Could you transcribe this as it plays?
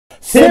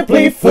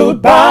Simply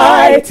Food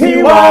by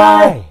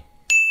TY.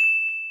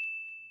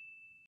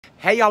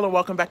 Hey y'all, and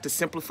welcome back to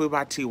Simply Food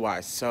by TY.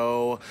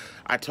 So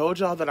I told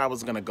y'all that I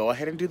was gonna go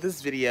ahead and do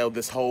this video,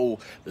 this whole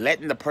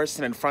letting the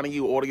person in front of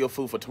you order your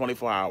food for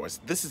 24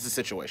 hours. This is the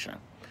situation.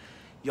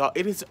 Y'all,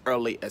 it is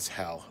early as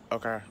hell,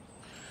 okay?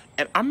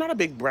 And I'm not a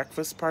big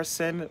breakfast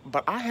person,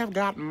 but I have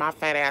gotten my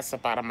fat ass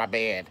up out of my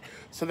bed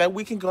so that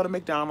we can go to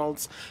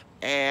McDonald's.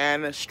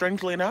 And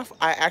strangely enough,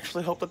 I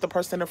actually hope that the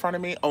person in front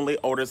of me only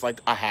orders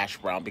like a hash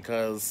brown,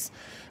 because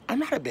I'm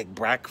not a big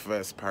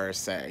breakfast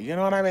person. You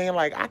know what I mean?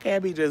 Like, I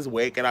can't be just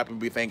waking up and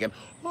be thinking,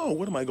 oh,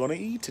 what am I gonna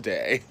eat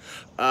today?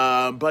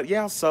 But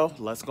yeah, so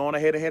let's go on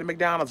ahead and hit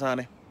McDonald's,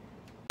 honey.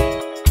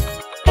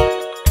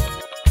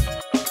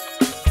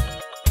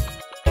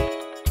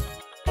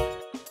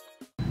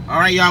 All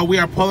right, y'all, we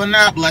are pulling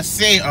up. Let's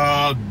see.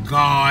 Oh,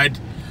 God.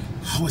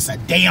 Oh, it's a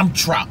damn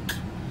truck.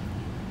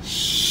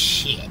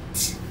 Shit.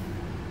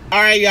 All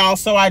right, y'all,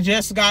 so I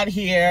just got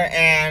here,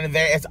 and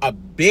there is a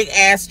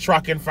big-ass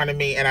truck in front of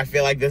me, and I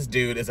feel like this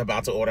dude is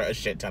about to order a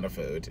shit ton of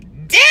food.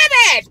 Damn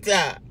it!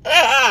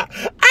 I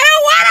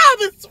don't want all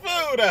this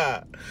food!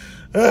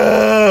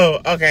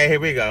 Oh, okay, here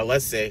we go.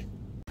 Let's see.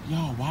 Yo,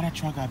 why that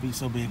truck gotta be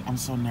so big? I'm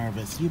so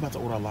nervous. He about to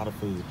order a lot of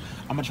food.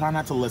 I'm gonna try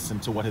not to listen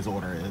to what his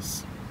order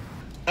is.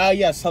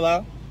 Yes,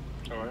 hello?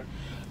 All right.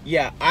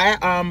 Yeah,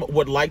 I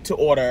would like to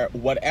order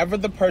whatever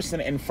the person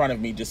in front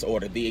of me just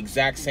ordered, the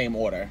exact same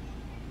order.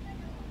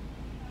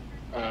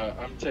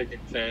 I'm taking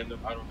 10.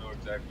 I don't know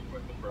exactly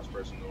what the first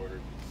person ordered.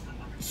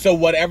 So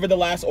whatever the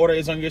last order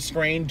is on your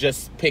screen,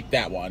 just pick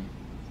that one.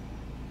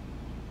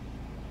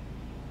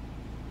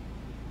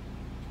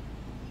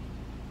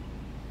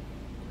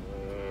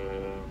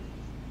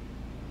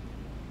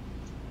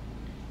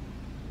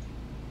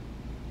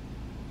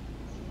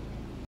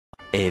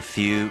 A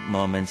few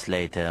moments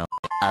later,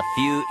 a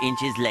few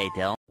inches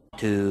later,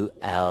 2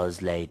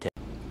 hours later.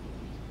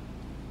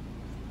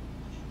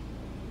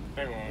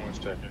 Hang on 1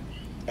 second.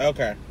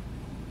 Okay.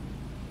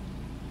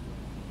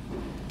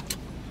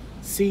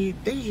 See,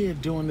 they here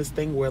doing this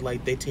thing where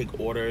like they take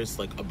orders,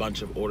 like a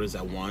bunch of orders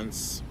at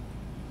once.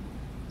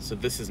 So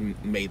this has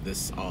made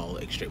this all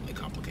extremely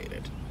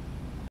complicated.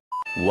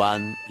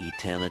 1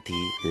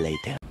 eternity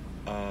later.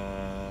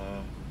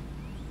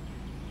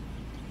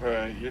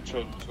 Alright, your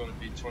total is going to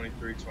be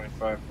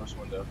 23.25. First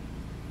one down.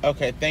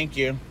 Okay, thank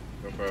you.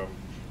 No problem.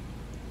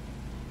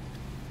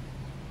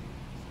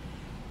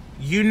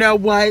 You know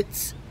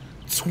what?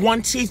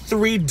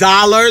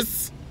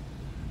 $23?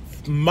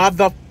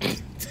 Mother...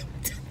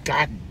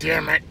 God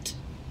damn it.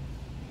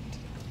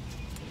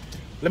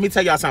 Let me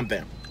tell y'all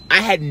something.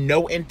 I had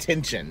no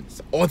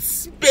intentions on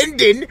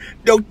spending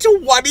no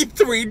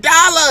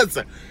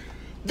 $23.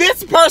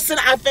 This person,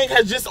 I think,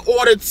 has just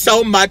ordered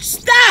so much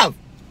stuff.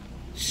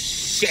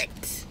 Shit.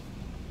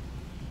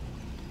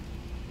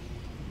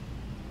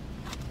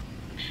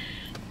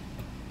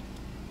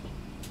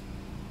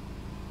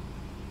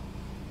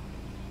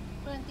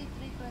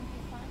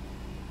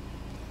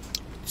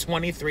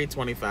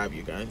 $23.25,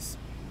 you guys.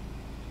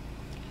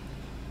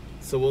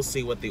 So we'll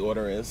see what the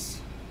order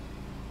is.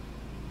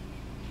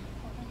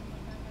 Oh my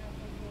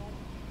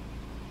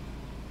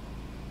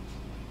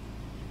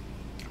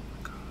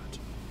God.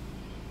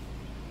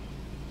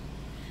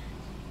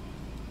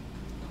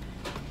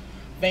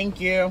 Thank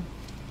you.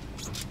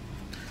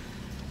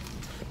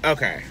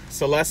 Okay,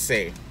 so let's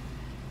see.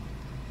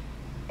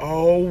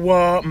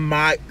 Oh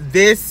my,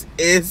 this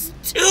is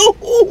too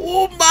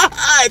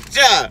much.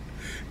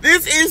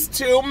 This is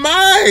too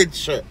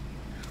much.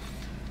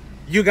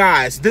 You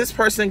guys, this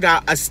person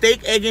got a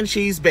steak, egg, and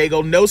cheese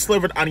bagel, no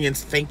slivered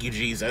onions, thank you,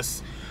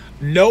 Jesus.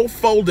 No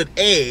folded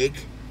egg,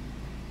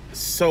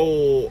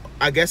 so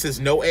I guess it's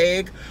no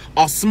egg.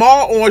 A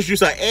small orange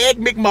juice, an egg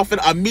McMuffin,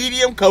 a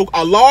medium Coke,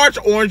 a large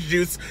orange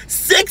juice,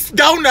 6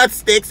 donut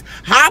sticks,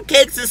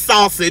 hotcakes and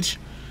sausage.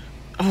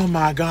 Oh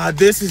my God,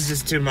 this is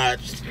just too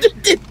much.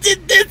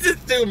 This is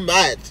too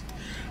much.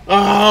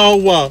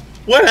 Oh,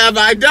 what have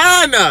I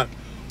done?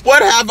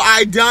 What have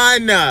I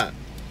done?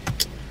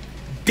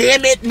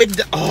 Damn it,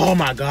 oh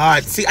my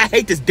God. See, I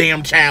hate this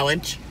damn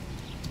challenge.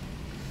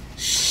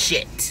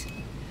 Shit.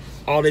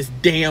 All this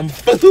damn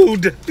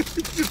food.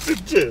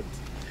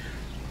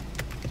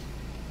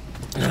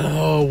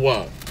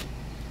 Oh,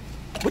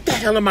 what the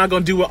hell am I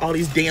gonna do with all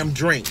these damn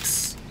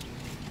drinks?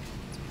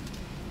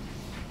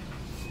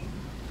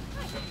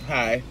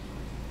 Hi.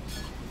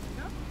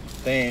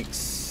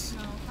 Thanks.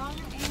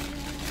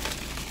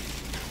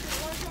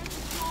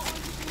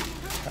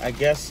 I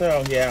guess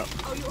so, yeah.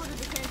 Oh, you ordered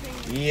the same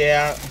thing?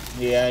 Yeah.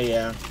 Here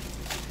you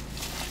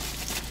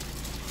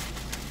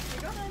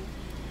go then.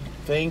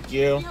 Thank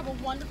you. You have a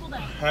wonderful day.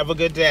 Have a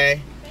good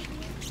day. Thank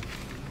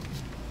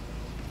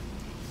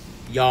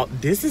you. Y'all,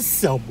 this is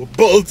so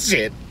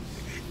bullshit.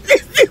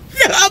 This is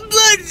so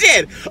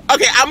bullshit.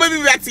 Okay, I'm gonna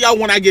be back to y'all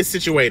when I get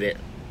situated.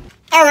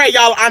 All right,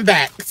 y'all, I'm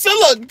back. So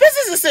look, this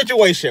is a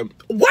situation.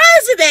 Why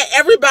is it that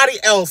everybody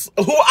else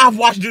who I've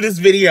watched do this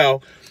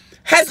video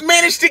has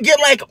managed to get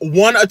like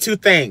 1 or 2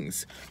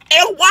 things?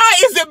 And why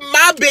is it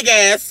my big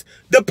ass,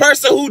 the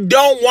person who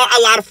don't want a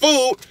lot of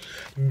food,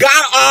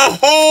 got a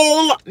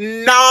whole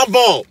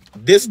novel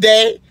this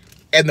day,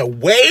 and the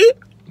way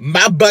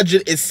my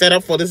budget is set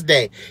up for this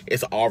day,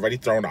 it's already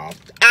thrown off.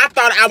 I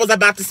thought I was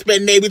about to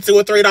spend maybe $2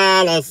 or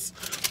 $3.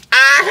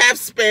 I have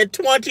spent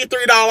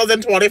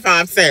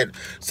 $23.25.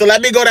 So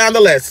let me go down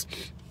the list.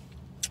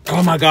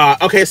 Oh my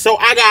God. Okay, so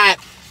I got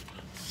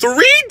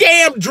 3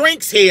 damn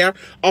drinks here.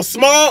 A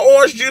small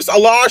orange juice, a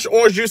large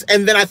orange juice,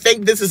 and then I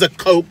think this is a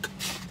Coke.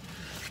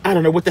 I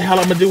don't know what the hell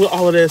I'm gonna do with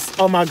all of this.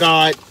 Oh my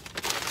God.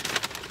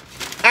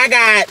 I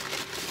got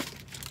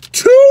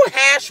 2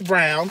 hash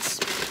browns,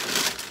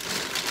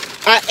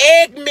 an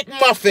egg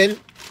McMuffin,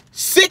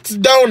 6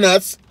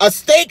 donuts, a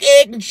steak,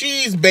 egg, and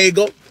cheese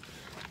bagel, and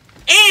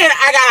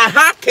I got a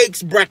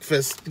hotcakes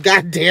breakfast.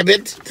 God damn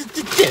it.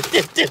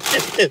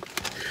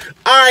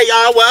 All right,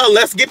 y'all. Well,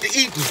 let's get to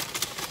eating.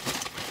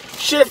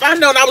 Shit, if I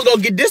known I was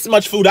gonna get this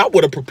much food, I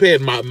would have prepared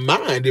my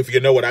mind, if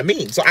you know what I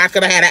mean. So I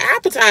could have had an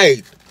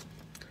appetite.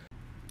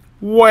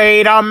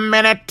 Wait a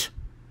minute.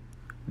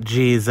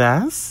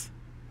 Jesus,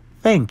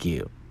 thank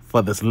you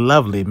for this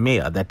lovely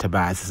meal that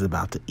Tobias is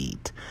about to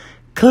eat.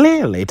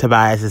 Clearly,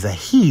 Tobias is a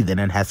heathen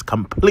and has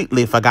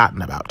completely forgotten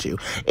about you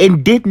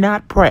and did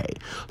not pray.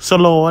 So,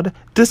 Lord,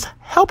 just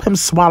help him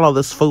swallow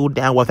this food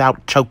down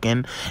without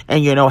choking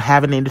and,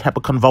 having any type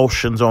of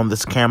convulsions on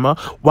this camera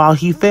while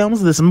he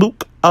films this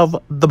mook of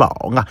the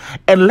bong.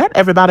 And let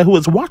everybody who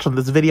is watching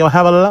this video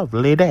have a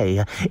lovely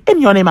day.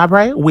 In your name I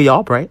pray, we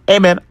all pray.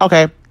 Amen.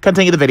 Okay,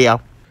 continue the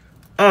video.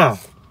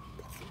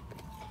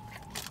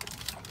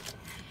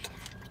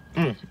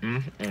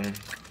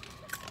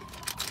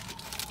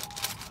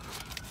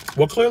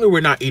 Well, clearly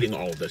we're not eating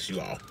all of this,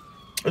 you all.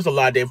 There's a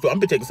lot of damn food. I'm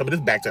gonna be taking some of this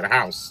back to the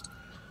house.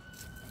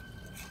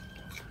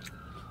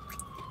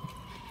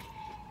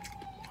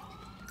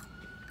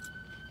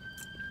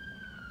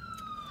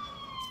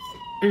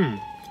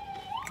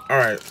 All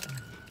right.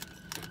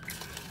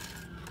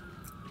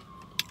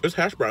 This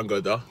hash brown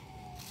good though.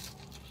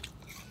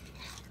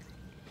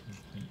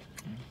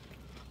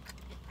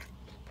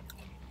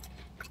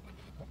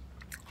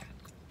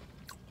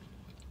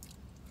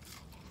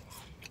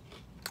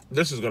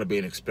 This is gonna be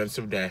an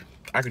expensive day.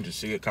 I can just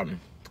see it coming.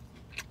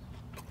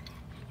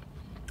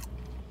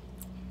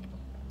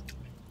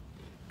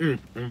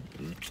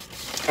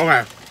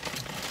 Okay.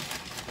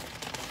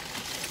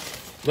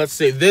 Let's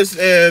see. This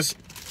is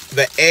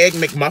the egg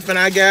McMuffin,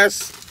 I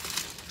guess.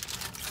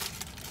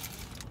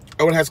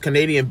 Oh, it has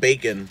Canadian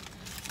bacon.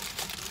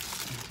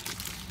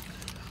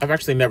 I've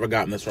actually never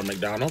gotten this from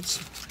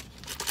McDonald's.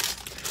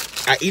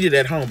 I eat it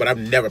at home, but I've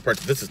never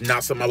purchased. This is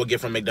not something I would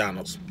get from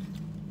McDonald's.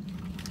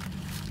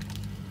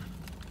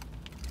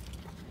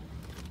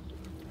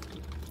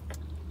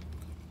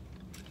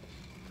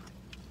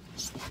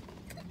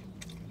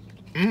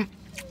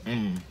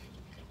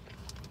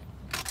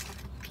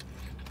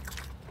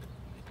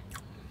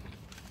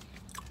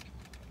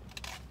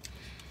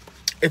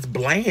 It's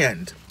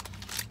bland.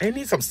 It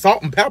needs some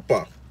salt and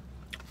pepper.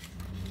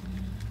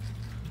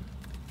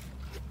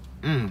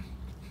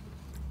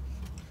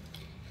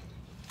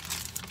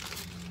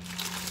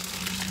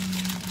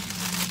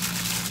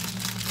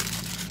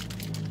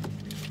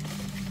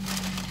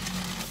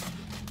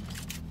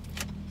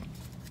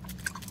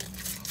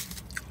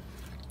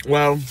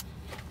 Well,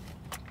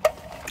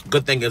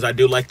 good thing is I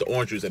do like the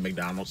orange juice at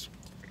McDonald's.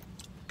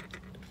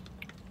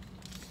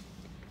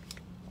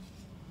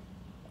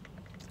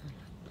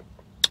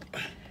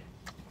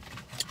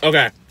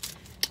 Okay,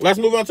 let's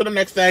move on to the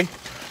next thing.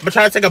 I'm gonna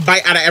try to take a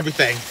bite out of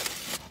everything.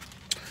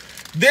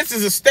 This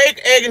is a steak,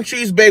 egg, and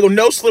cheese bagel.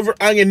 No sliver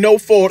onion, no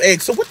foiled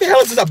egg. So what the hell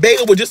is this, a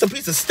bagel with just a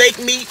piece of steak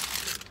meat?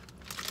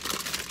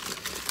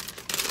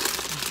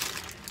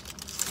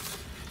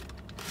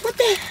 What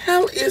the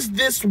hell is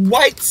this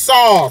white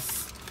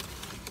sauce?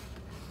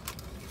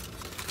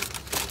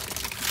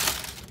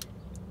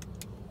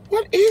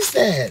 What is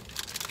that?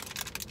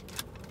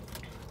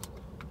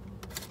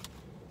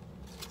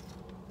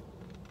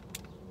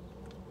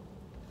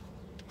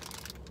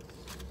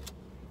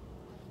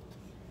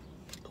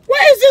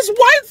 This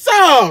white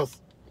sauce.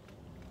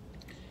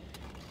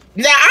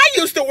 Now, I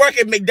used to work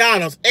at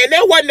McDonald's, and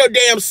there wasn't no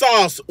damn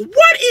sauce.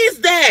 What is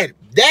that?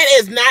 That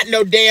is not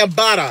no damn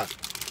butter.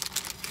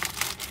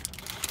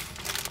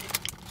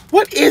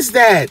 What is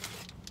that?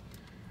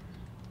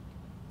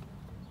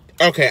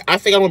 Okay, I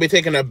think I'm going to be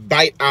taking a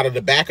bite out of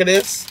the back of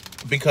this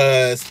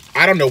because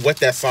I don't know what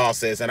that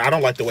sauce is, and I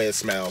don't like the way it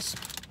smells.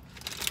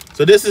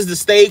 So this is the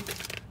steak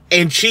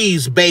and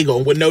cheese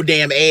bagel with no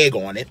damn egg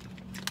on it.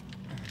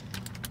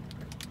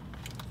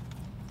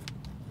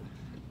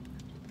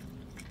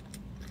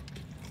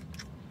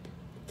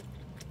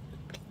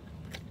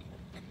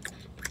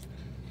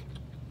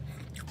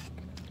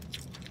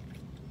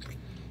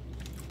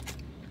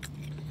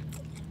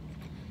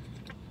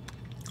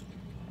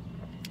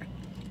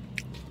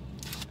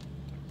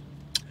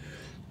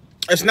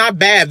 It's not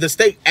bad. The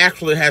steak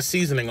actually has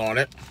seasoning on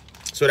it,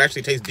 so it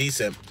actually tastes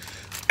decent.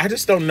 I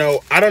just don't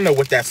know. I don't know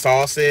what that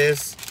sauce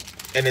is,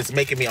 and it's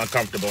making me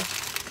uncomfortable.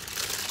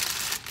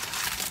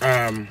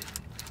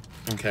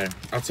 Okay.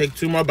 I'll take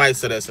 2 more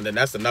bites of this, and then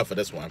that's enough of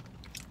this one.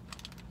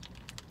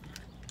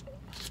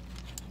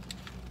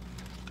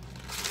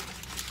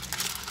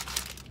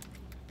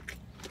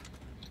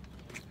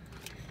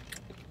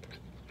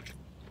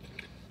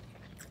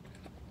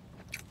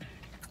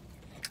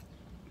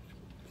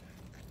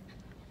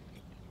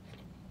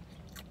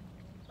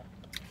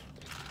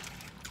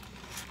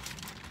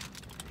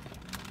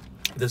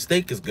 The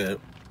steak is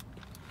good,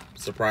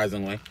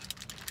 surprisingly.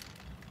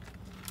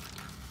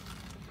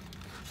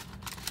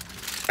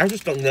 I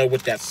just don't know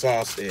what that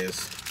sauce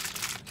is.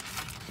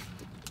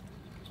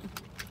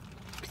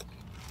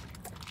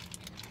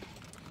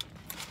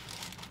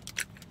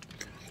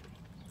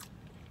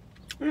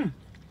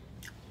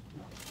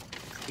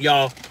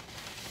 Y'all,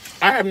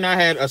 I have not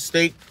had a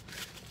steak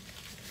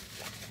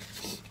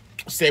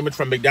sandwich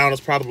from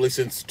McDonald's probably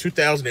since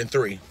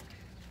 2003.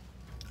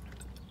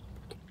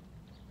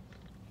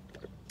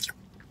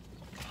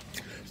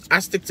 I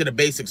stick to the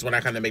basics when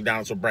I come to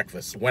McDonald's for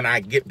breakfast, when I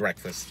get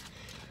breakfast.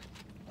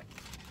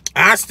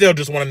 I still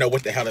just want to know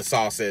what the hell the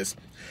sauce is.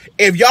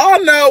 If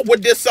y'all know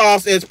what this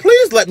sauce is,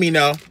 please let me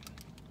know.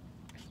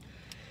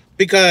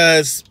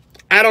 Because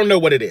I don't know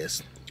what it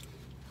is.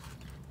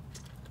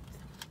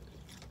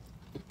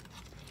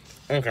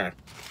 Okay.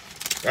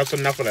 That's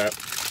enough of that.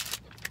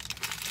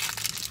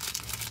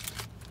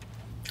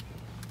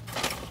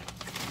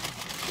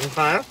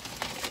 Okay.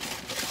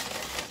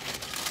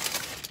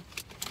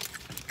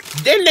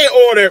 Then they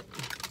ordered,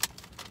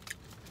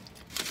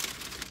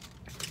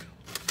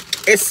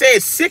 it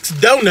says 6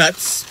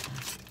 donuts.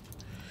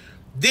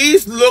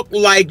 These look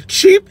like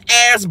cheap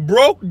ass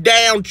broke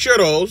down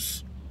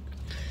churros.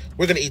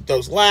 We're gonna eat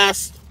those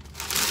last.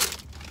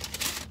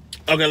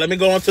 Okay, let me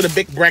go on to the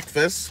big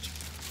breakfast.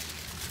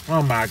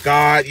 Oh my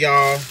God,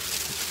 y'all.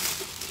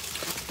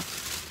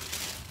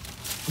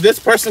 This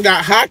person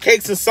got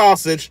hotcakes and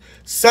sausage,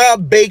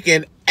 sub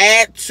bacon,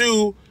 add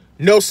to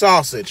no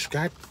sausage.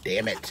 God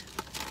damn it.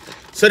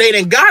 So they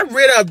then got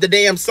rid of the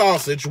damn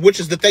sausage, which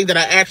is the thing that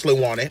I actually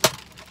wanted,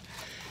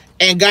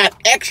 and got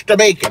extra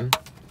bacon.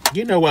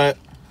 You know what?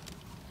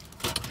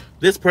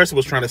 This person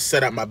was trying to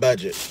set up my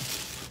budget.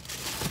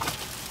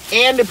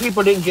 And the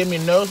people didn't give me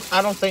no,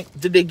 I don't think,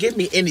 did they give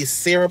me any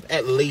syrup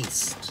at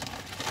least?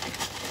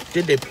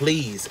 Did they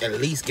please at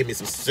least give me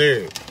some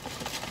syrup?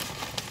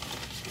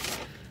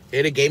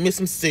 Yeah, they gave me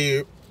some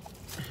syrup.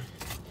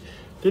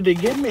 Did they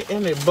give me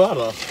any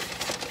butter?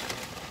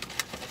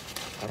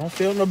 I don't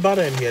feel no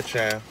butter in here,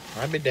 child.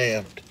 I'll be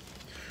damned.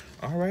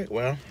 All right,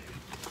 well,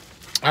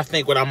 I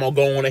think what I'm going to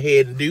go on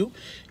ahead and do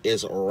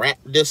is wrap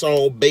this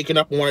old bacon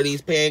up in one of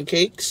these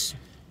pancakes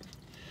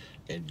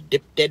and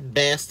dip that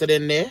bastard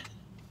in there.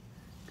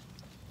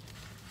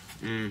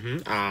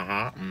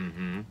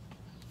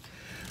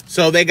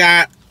 So they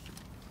got,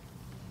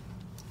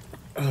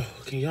 oh,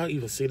 can y'all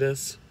even see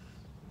this?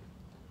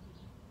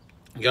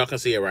 Y'all can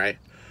see it, right?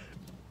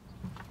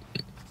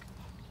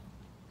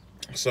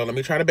 So let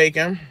me try the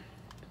bacon.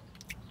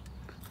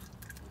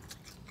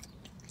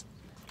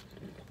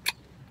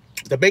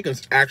 The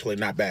bacon's actually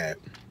not bad.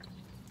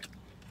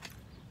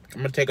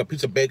 I'm gonna take a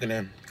piece of bacon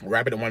and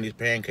wrap it in one of these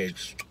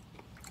pancakes.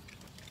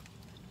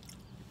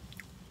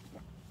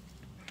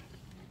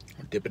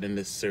 Dip it in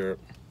this syrup.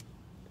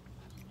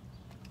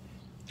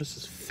 This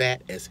is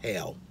fat as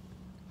hell.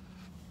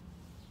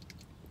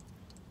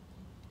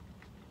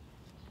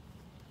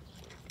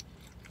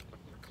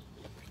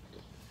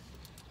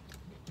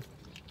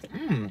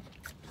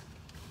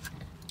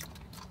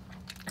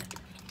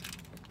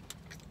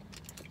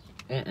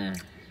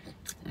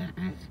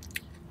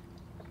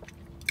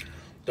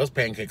 Those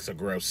pancakes are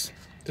gross.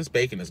 This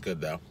bacon is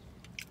good though.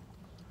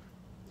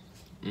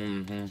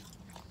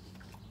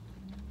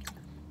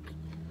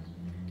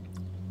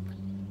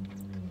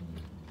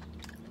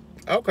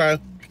 Okay.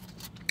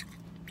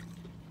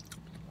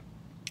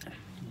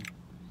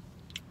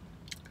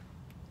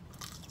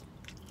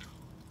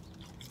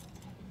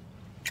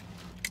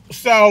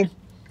 So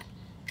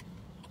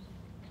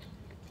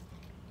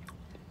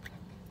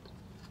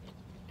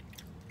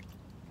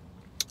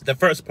the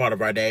first part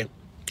of our day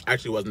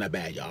actually wasn't that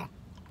bad, y'all.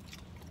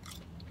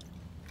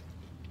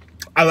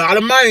 A lot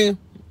of money,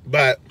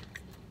 but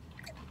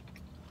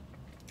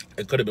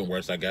it could have been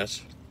worse, I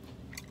guess.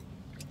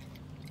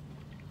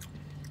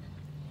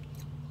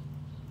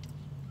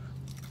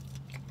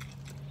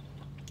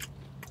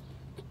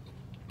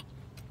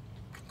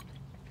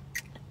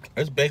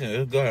 This bacon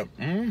is good.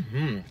 Let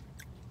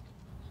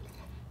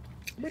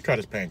me try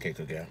this pancake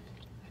again.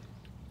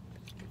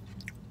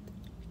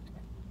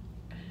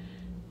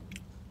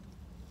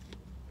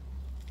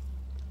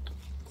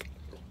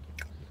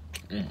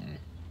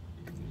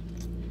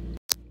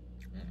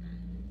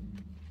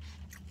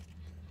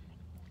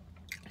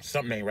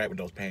 Something ain't right with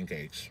those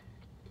pancakes.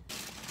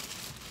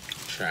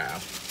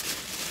 Child.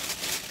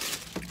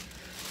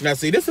 Now,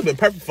 see, this would have been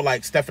perfect for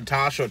like Steph and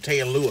Tasha or Tay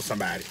and Lou or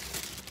somebody,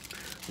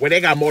 where they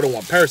got more than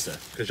one person,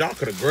 because y'all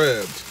could have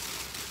grubbed.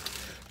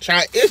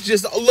 Child, it's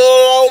just a little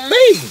old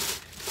me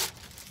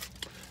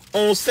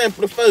on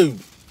Simply Food,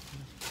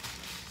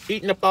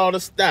 eating up all the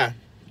stuff.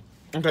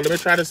 Okay, let me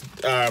try this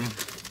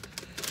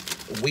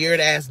weird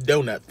ass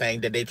donut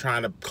thing that they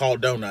trying to call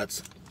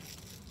donuts.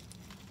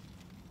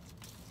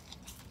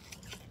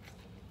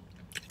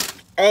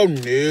 Oh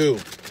no,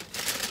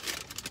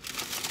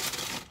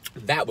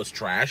 that was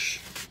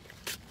trash.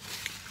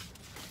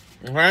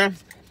 Okay,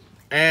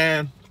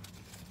 and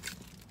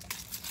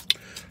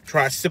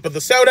try a sip of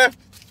the soda,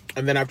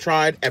 and then I've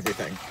tried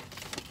everything.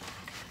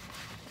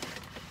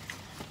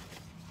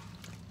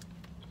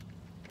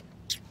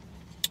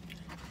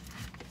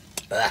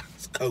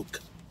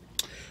 Coke.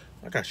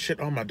 I got shit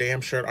on my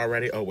damn shirt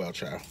already. Oh, well,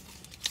 child.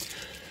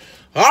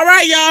 All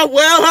right, y'all.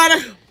 Well,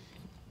 honey,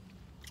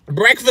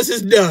 breakfast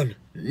is done.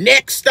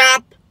 Next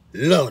stop,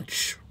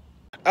 lunch.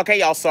 Okay,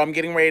 y'all, so I'm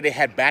getting ready to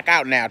head back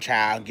out now,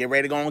 child. Get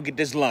ready to go and get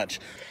this lunch.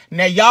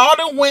 Now, y'all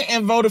done went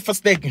and voted for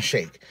Steak and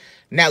Shake.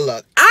 Now,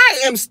 look,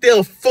 I am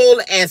still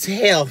full as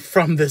hell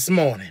from this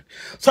morning.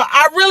 So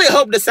I really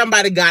hope that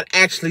somebody got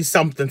actually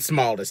something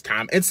small this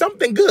time and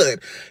something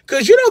good.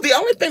 Because, you know, the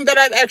only thing that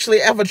I've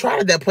actually ever tried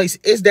at that place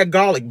is their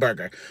garlic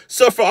burger.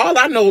 So for all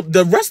I know,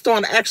 the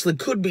restaurant actually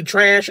could be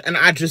trash and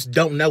I just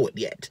don't know it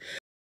yet.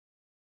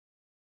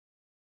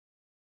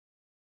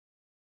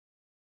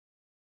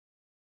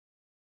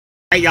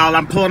 Hey, y'all,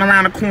 I'm pulling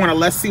around the corner.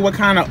 Let's see what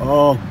kind of...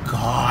 Oh,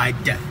 God.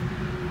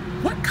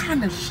 What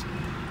kind of...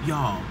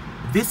 Y'all,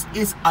 this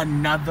is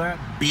another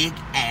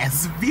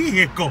big-ass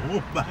vehicle.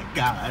 Oh, my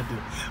God.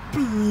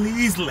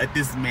 Please let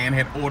this man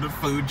had ordered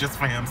food just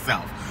for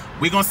himself.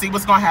 We're going to see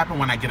what's going to happen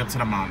when I get up to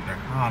the monitor.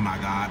 Oh, my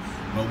God.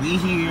 But we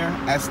here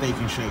at Steak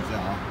and Shake,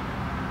 y'all.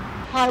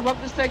 Hi,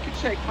 welcome to Steak and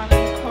Shake. My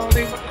name is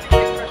Cody. What can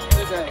I get for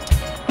you today?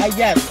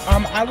 Yes,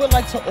 I would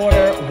like to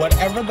order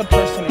whatever the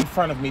person in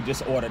front of me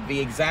just ordered. The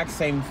exact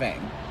same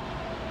thing.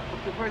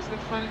 The person in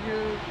front of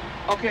you...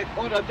 Okay,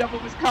 order a double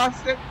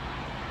Wisconsin?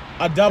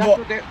 A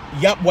double...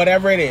 Yep,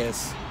 whatever it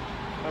is.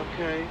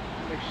 Okay,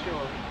 make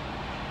sure.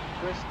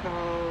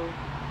 Frisco...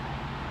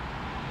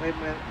 Wait a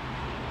minute.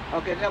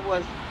 Okay, that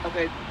was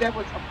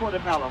a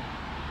portobello.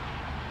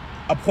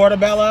 A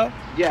portobello?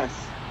 Yes.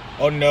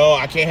 Oh, no,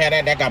 I can't have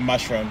that. That got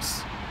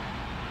mushrooms.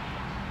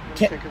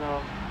 Take it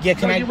off. Yeah,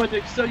 can I...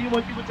 So you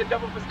want the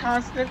double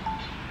Wisconsin?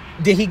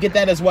 Did he get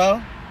that as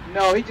well?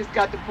 No, he just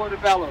got the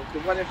portobello.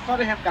 The one in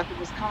front of him got the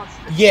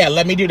Wisconsin. Yeah,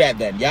 let me do that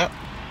then. Yep.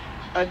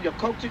 And your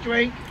Coke to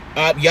drink?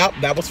 Yep,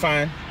 that was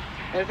fine.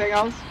 Anything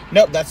else?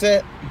 Nope, that's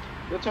it.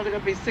 Your total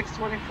gonna be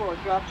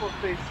 $6.24. Drop for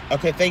please.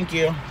 Okay, thank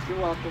you. You're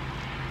welcome.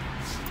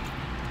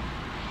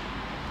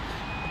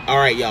 All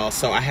right, y'all.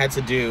 So I had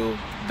to do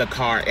the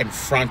car in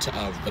front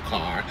of the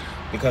car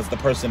because the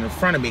person in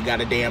front of me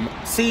got a damn...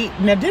 See,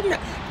 now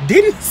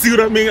didn't see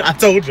what I mean? I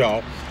told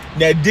y'all.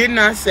 Now, didn't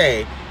I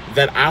say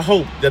that I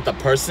hope that the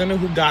person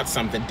who got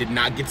something did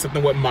not get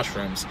something with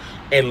mushrooms?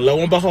 And lo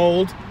and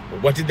behold,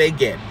 what did they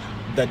get?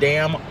 The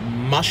damn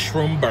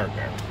mushroom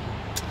burger.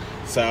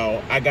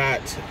 So I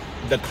got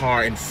the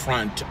car in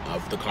front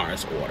of the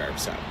car's order.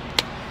 So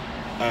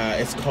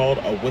it's called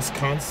a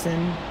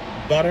Wisconsin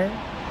butter.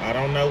 I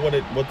don't know what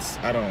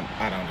I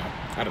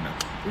don't know.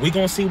 We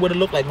gonna see what it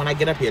look like when I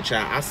get up here,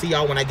 child. I'll see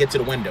y'all when I get to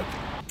the window.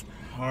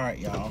 All right,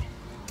 y'all.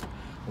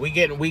 We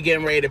getting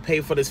ready to pay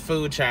for this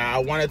food,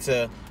 child. I wanted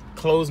to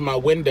close my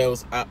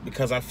windows up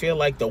because I feel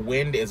like the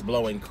wind is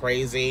blowing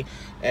crazy.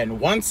 And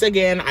once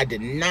again, I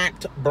did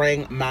not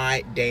bring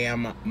my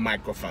damn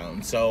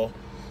microphone. So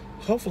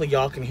hopefully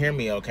y'all can hear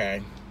me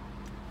okay.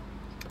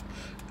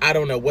 I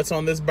don't know what's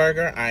on this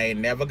burger. I ain't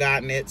never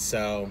gotten it,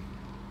 so...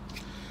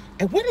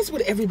 And what is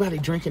with everybody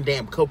drinking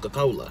damn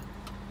Coca-Cola?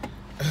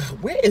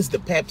 Where is the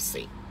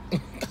Pepsi?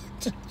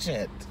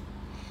 Shit.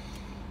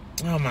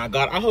 Oh my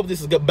God, I hope this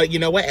is good. But you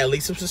know what? At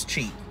least it was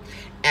cheap.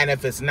 And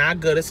if it's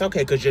not good, it's okay.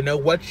 Because you know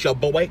what? Your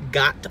boy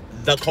got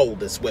the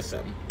coldest with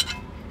him.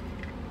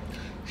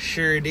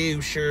 Sure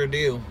do, sure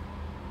do.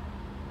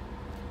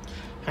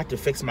 Have to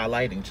fix my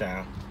lighting,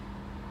 child.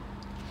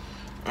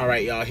 All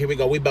right, y'all. Here we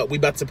go. We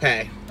about to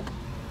pay.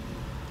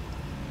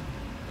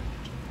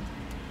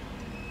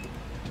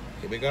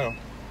 Here we go.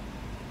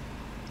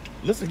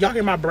 Listen, y'all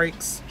hear my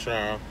brakes,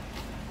 child?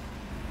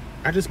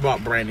 I just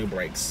bought brand new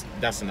brakes.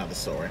 That's another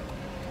story.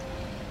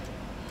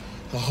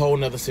 A whole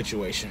nother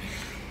situation.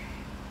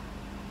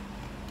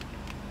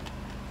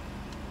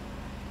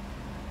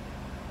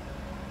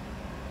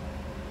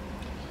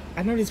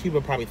 I know these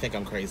people probably think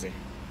I'm crazy.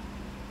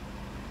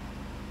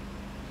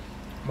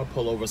 I'm gonna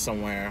pull over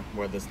somewhere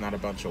where there's not a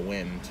bunch of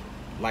wind.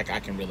 Like I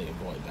can really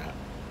avoid that.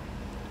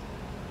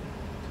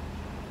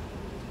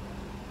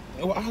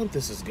 Well, I hope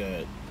this is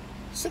good.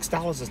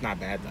 $6 is not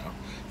bad though.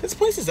 This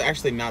place is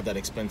actually not that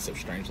expensive,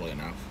 strangely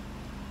enough.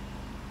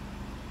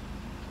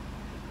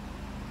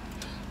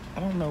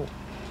 I don't know.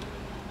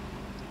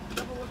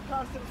 Double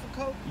Wisconsin for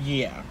Coke?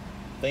 Yeah.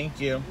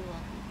 Thank you.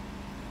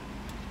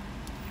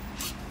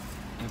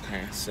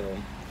 Okay, so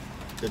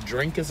the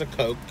drink is a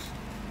Coke.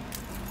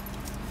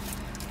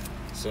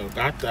 So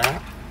got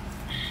that.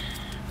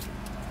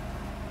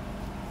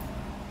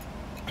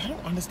 I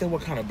don't understand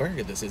what kind of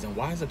burger this is and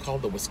why is it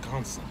called the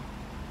Wisconsin?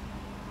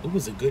 It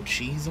was a good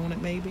cheese on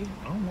it, maybe?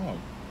 I don't know.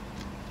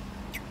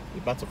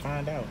 We're about to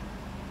find out.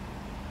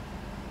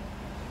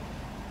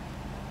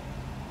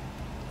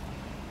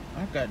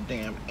 I've got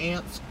damn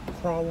ants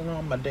crawling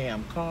on my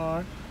damn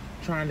car,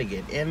 trying to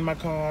get in my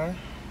car.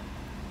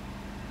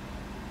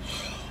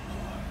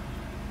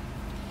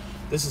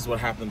 This is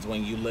what happens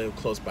when you live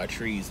close by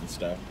trees and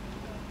stuff.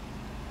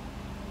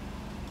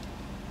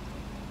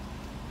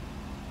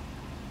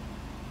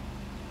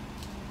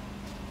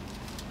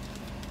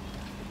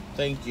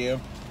 Thank you.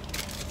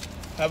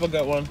 Have a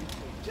good one.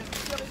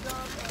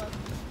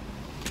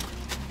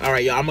 All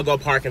right, y'all, I'm gonna go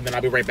park and then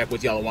I'll be right back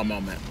with y'all in one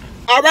moment.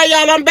 All right,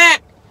 y'all, I'm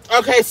back.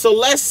 Okay, so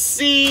let's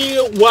see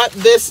what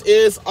this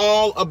is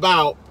all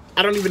about.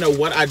 I don't even know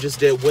what I just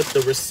did with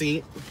the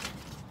receipt.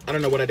 I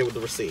don't know what I did with the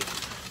receipt.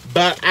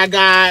 But I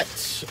got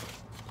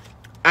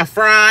a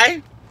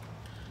fry,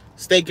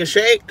 steak and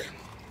shake.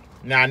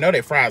 Now, I know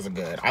their fries are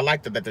good. I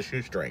like that the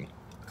shoestring.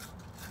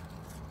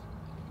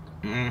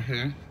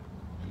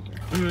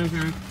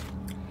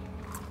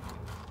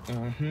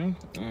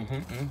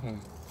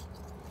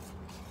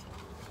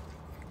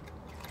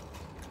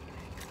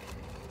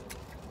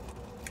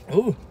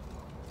 Ooh.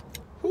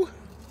 Ooh.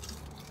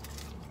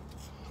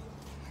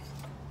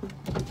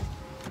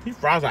 These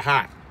fries are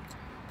hot.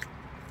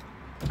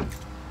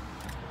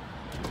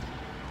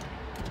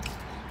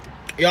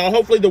 Y'all,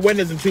 hopefully the wind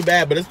isn't too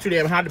bad, but it's too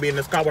damn hot to be in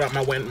this car without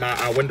my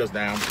windows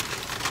down.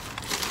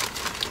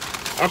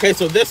 Okay,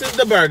 so this is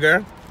the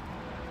burger.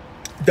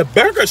 The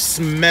burger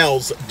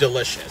smells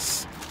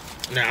delicious.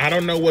 Now, I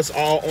don't know what's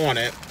all on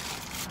it.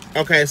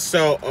 Okay,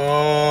 so,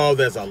 oh,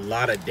 there's a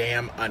lot of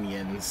damn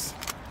onions.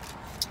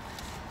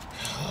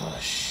 Oh,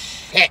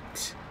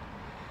 shit.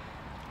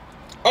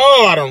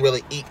 Oh, I don't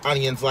really eat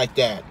onions like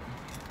that.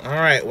 All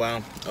right,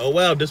 well, oh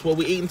well, this is what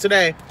we're eating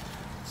today.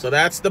 So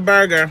that's the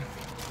burger.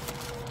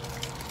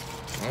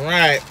 All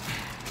right.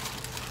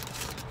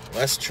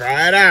 Let's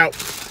try it out.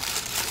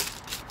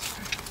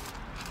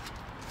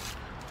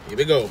 Here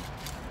we go.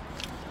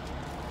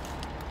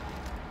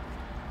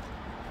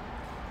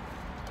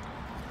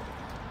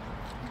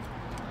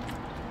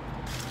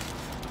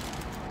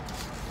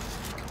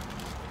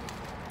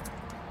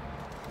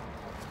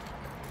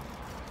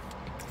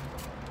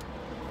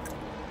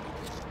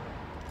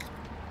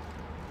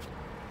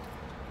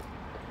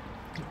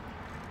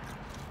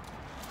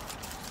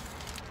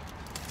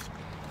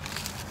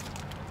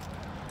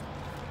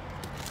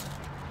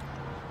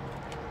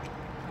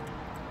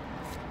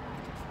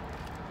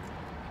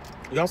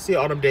 Y'all see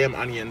all them damn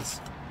onions?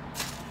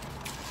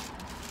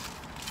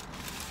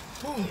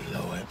 Oh,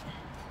 Lord.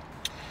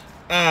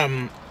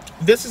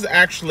 This is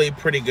actually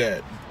pretty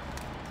good.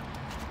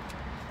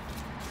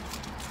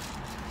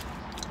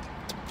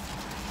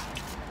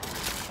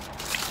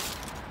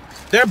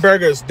 Their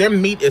burgers, their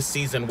meat is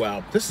seasoned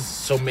well. This is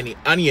so many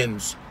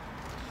onions.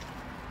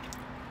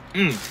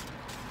 It's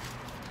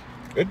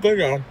good,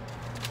 y'all.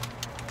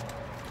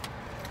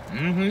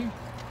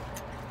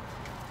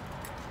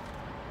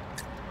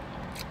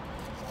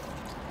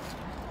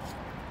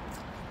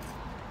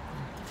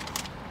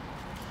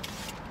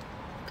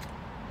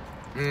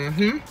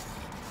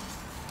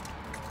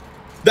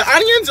 The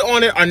onions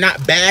on it are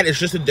not bad. It's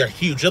just that they're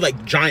huge. They're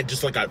like giant,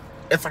 just like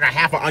it's like a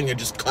half an onion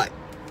just cut.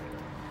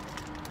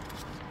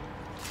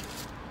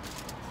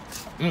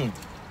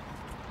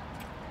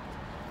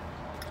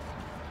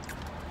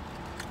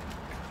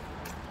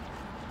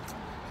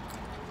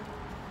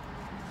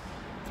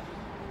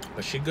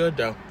 But she good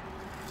though.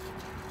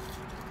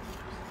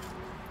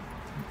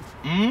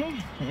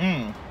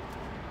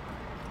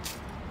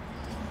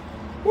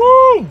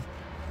 Woo!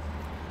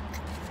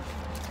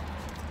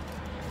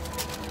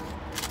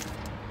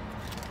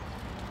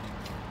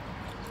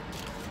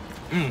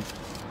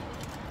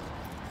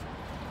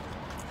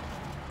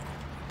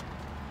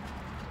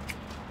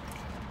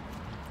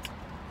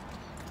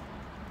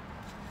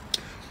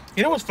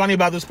 You know what's funny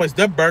about this place?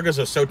 Their burgers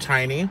are so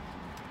tiny,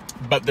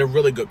 but they're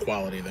really good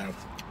quality though.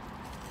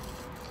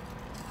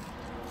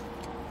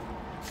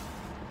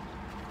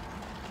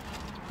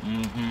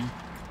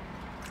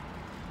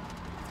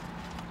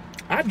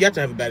 I've yet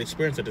to have a bad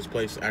experience at this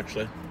place,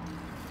 actually.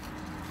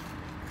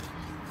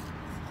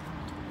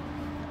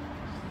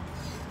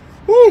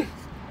 Woo!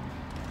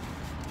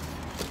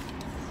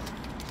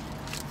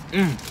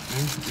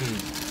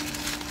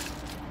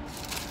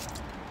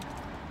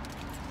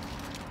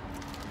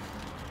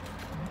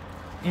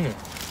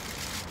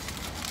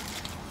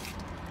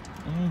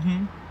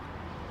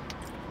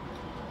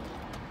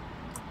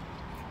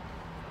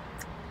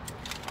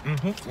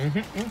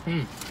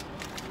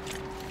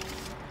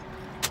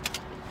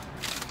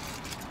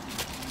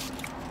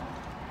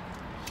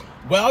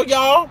 Well,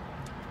 y'all,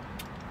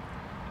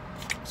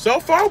 so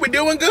far we're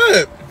doing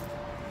good.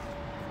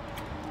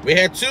 We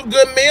had 2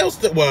 good meals.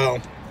 Well,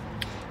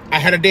 I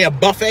had a damn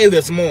buffet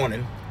this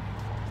morning.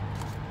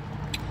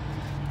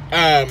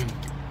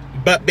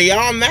 But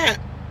beyond that,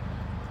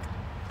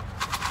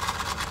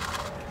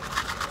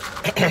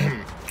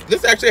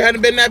 this actually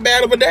hadn't been that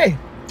bad of a day.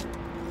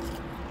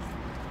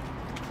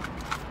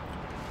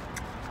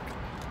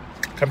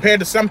 Compared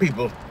to some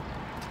people.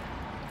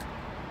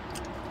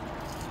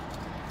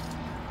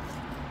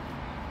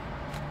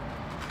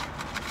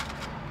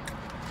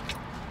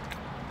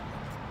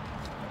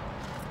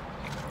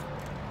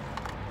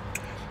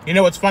 You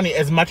know what's funny?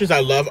 As much as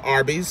I love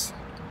Arby's,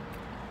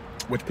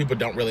 which people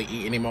don't really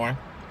eat anymore,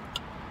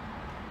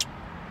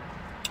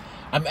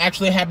 I'm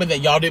actually happy that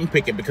y'all didn't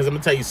pick it, because I'm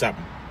gonna tell you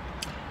something.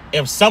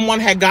 If someone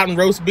had gotten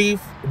roast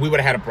beef, we would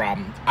have had a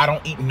problem. I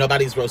don't eat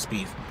nobody's roast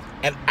beef.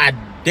 And I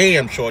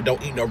damn sure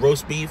don't eat no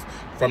roast beef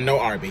from no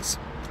Arby's.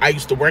 I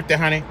used to work there,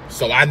 honey,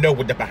 so I know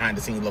what the behind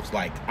the scenes looks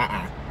like.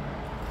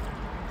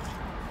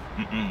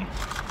 Mm-mm.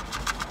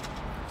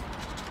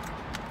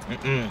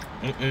 Mm-mm.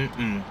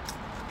 Mm-mm.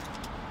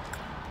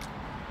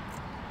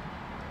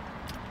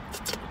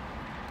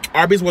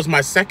 Arby's was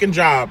my second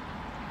job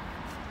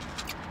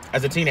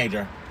as a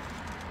teenager.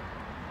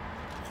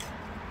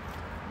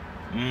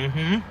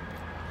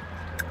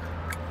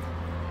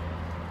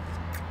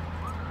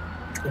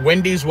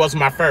 Wendy's was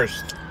my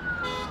first.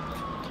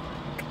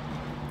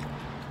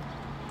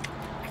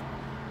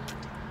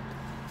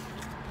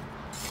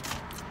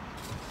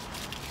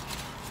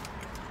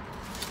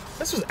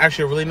 This was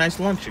actually a really nice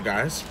lunch, you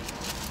guys.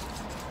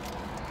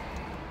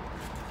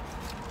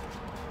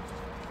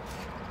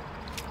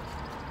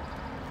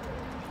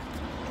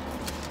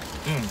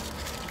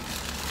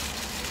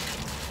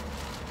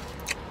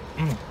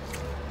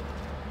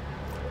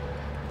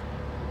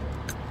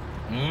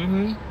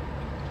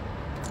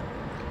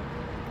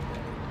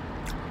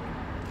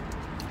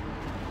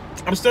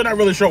 I'm still not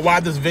really sure why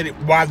this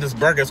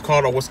burger is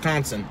called a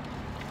Wisconsin.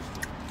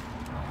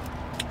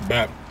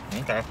 But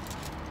okay.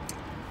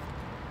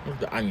 Where's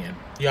the onion?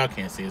 Y'all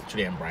can't see, it's too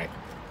damn bright.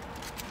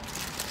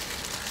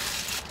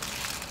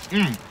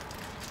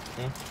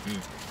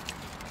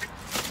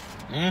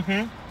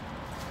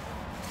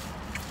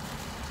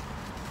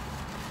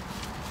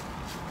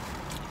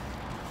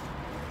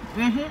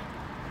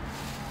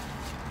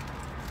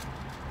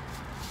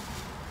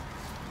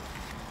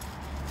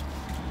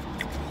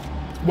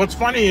 What's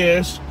funny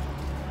is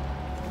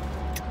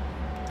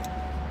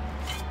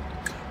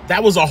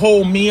that was a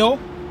whole meal,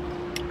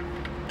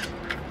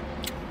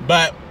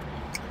 but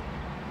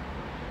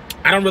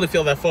I don't really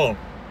feel that full.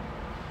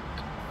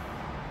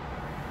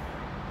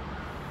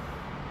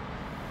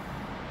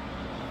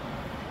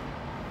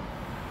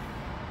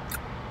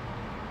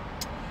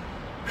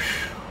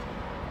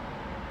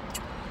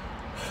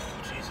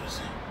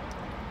 Jesus.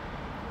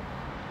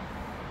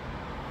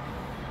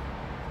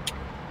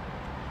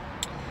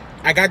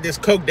 I got this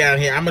Coke down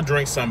here. I'm gonna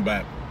drink some,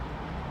 but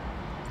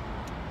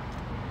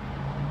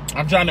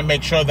I'm trying to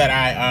make sure that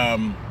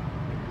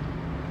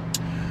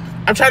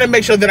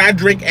I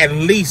drink at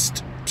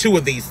least 2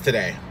 of these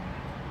today.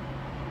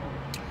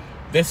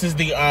 This is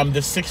the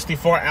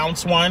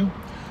 64-ounce one.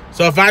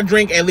 So if I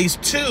drink at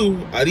least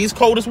 2 of these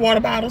coldest water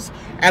bottles,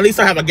 at least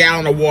I have a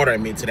gallon of water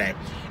in me today.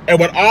 And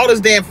with all this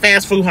damn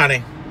fast food,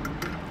 honey,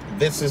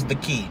 this is the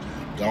key.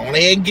 Go on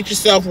ahead and get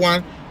yourself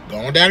one. Go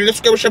on down in the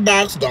description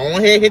box. Go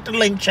on ahead, hit the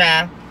link,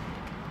 child.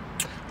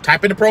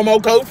 Type in the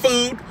promo code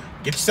FOOD.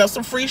 Get yourself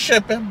some free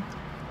shipping.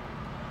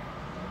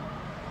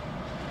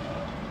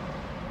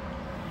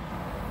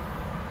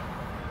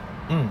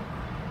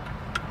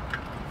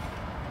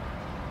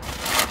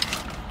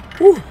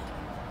 Whew.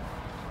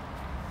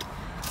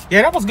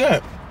 Yeah, that was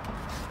good.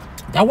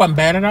 That wasn't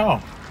bad at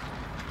all.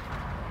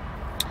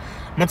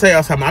 I'm gonna tell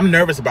y'all something. I'm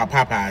nervous about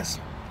Popeyes.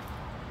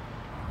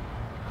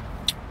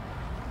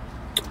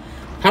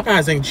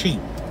 Popeyes ain't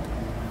cheap.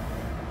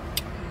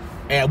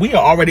 And we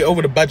are already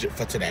over the budget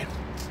for today.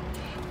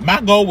 My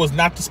goal was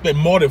not to spend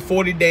more than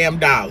 $40 damn.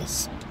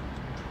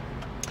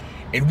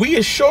 And we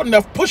are sure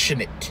enough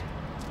pushing it.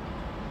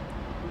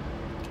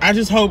 I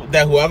just hope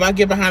that whoever I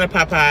get behind the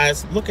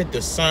Popeyes, look at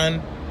the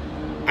sun.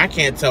 I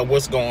can't tell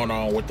what's going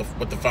on with the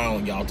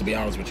phone, y'all, to be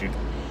honest with you.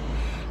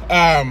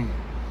 I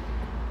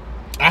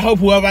hope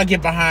whoever I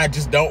get behind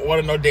just don't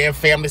order no damn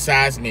family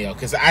size meal,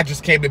 because I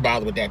just can't be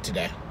bothered with that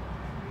today.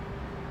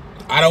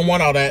 I don't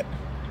want all that.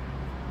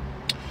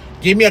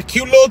 Give me a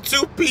cute little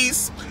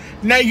 2-piece.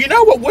 Now, you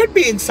know what would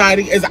be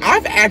exciting is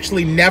I've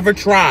actually never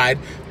tried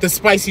the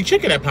spicy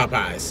chicken at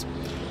Popeyes.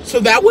 So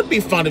that would be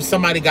fun if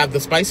somebody got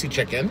the spicy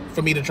chicken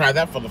for me to try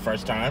that for the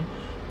first time,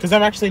 because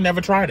I've actually never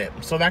tried it.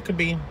 So that could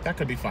be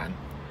fun.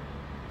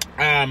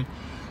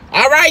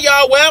 All right,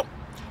 y'all. Well,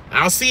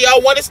 I'll see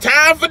y'all when it's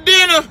time for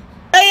dinner.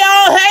 Hey,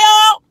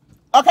 y'all.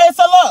 Okay,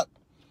 so look.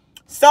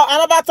 So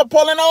I'm about to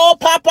pull in old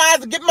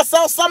Popeyes and get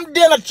myself some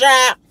dinner,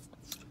 child.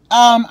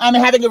 I'm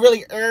having a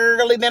really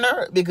early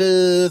dinner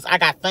because I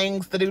got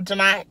things to do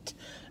tonight.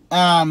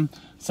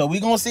 So we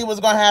gonna see what's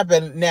gonna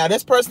happen. Now,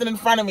 this person in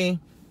front of me,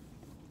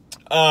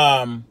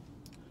 got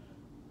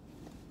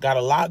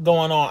a lot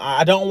going on.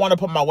 I don't want to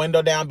put my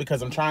window down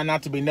because I'm trying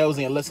not to be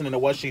nosy and listening to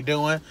what she's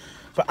doing.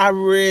 But I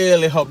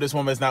really hope this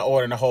woman's not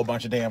ordering a whole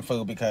bunch of damn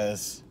food,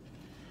 because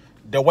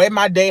the way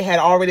my day had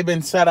already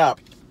been set up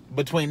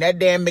between that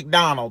damn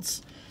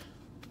McDonald's,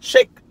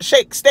 Steak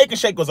and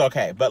Shake was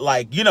okay. But,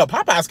 like, you know,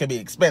 Popeyes can be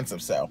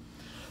expensive, so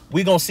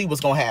we gonna see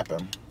what's gonna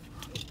happen.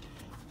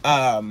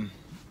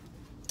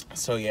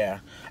 So, yeah.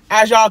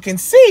 As y'all can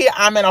see,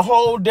 I'm in a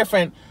whole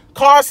different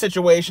car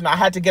situation. I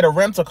had to get a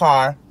rental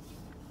car.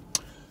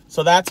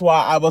 So that's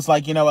why I was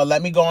like, you know what,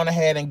 let me go on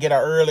ahead and get an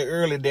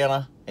early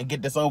dinner and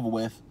get this over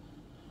with.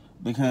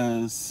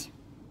 Because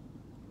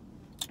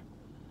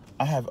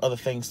I have other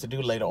things to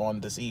do later on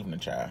this evening,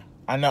 child.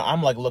 I know,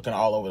 I'm like looking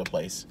all over the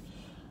place.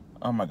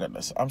 Oh my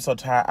goodness, I'm so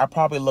tired. I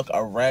probably look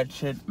a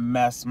wretched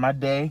mess. My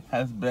day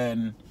has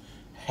been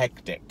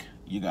hectic,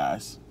 you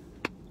guys.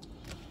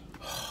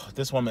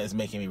 This woman is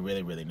making me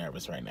really, really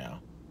nervous right now.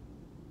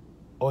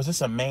 Or is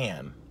this a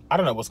man? I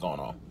don't know what's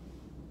going on.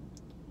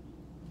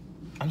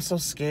 I'm so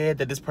scared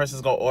that this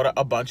person's gonna order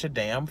a bunch of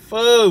damn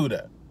food.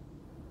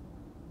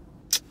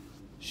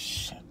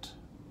 Shit.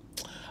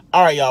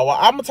 All right, y'all. Well,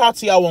 I'm gonna talk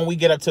to y'all when we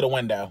get up to the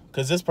window,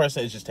 because this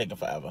person is just taking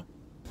forever.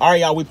 All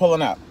right, y'all. We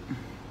pulling up.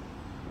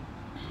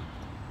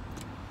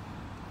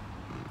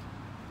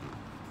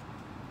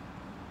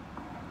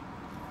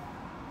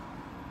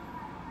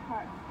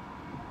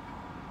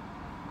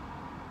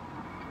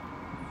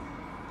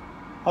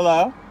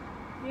 Hello?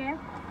 Yes.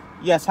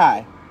 Yes,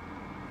 hi.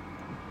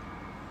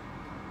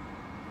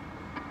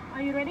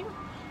 Are you ready?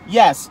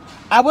 Yes.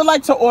 I would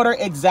like to order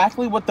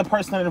exactly what the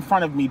person in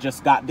front of me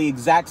just got. The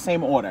exact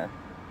same order.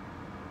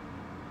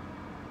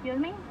 Excuse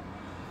me?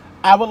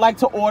 I would like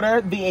to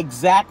order the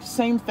exact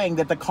same thing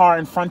that the car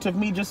in front of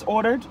me just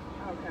ordered.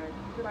 Okay.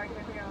 Would you like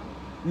anything else?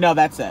 No,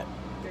 that's it.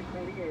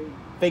 688.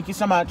 Thank you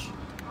so much.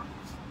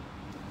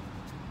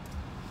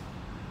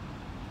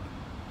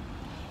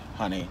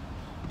 Honey,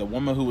 the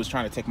woman who was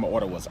trying to take my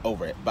order was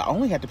over it, but I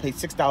only had to pay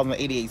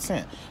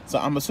 $6.88. So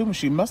I'm assuming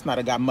she must not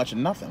have got much of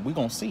nothing. We're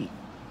going to see.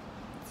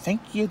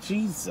 Thank you,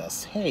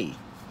 Jesus. Hey,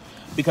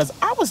 because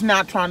I was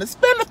not trying to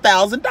spend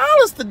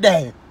 $1,000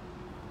 today.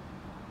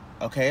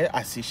 Okay,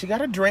 I see she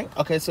got a drink.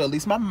 Okay, so at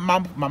least my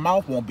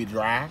mouth won't be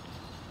dry.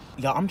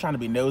 Y'all, I'm trying to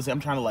be nosy. I'm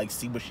trying to, like,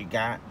 see what she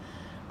got.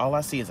 All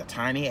I see is a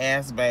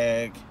tiny-ass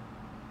bag.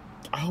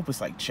 I hope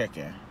it's, like,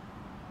 chicken.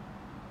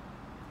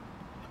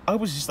 I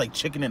hope it's just, like,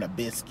 chicken and a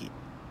biscuit.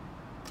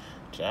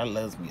 Child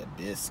loves me a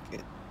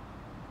biscuit.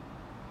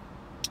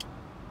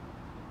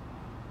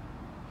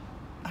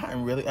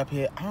 I'm really up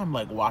here. I'm,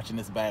 like, watching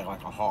this bag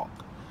like a hawk.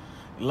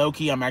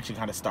 Low-key, I'm actually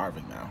kind of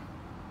starving now.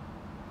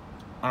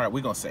 All right,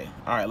 we're gonna see.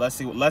 All right, let's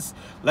see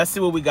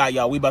what we got,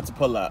 y'all. We about to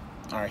pull up.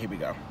 All right, here we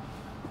go.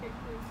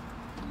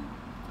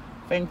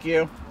 Thank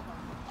you.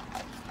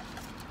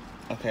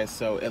 Okay,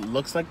 so it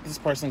looks like this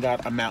person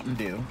got a Mountain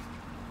Dew,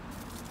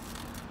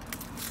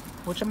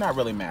 which I'm not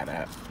really mad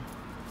at.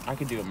 I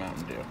could do a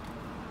Mountain Dew.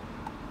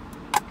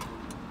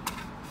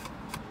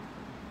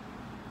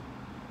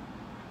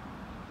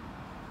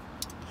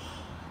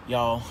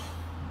 Y'all,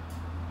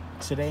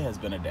 today has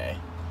been a day.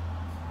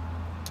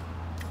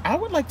 I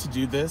would like to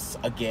do this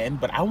again,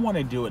 but I want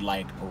to do it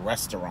like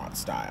restaurant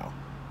style.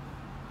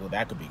 Well,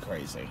 that could be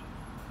crazy.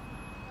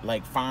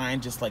 Like, fine,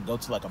 just like go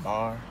to like a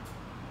bar.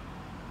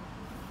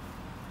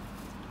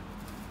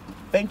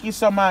 Thank you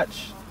so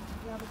much.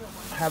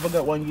 Have a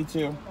good one, you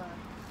too.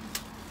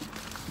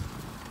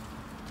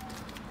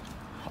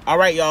 All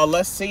right, y'all,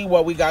 let's see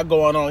what we got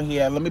going on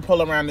here. Let me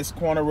pull around this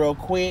corner real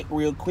quick.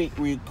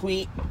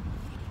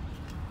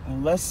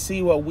 And let's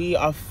see what we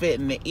are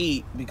fitting to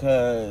eat,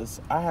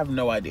 because I have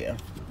no idea.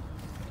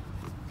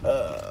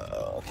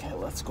 Okay,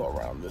 let's go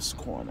around this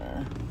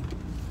corner.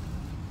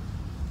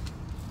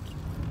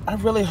 I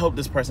really hope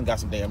this person got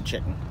some damn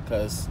chicken,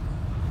 because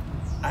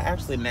I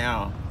actually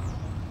now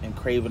am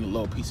craving a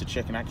little piece of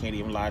chicken. I can't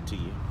even lie to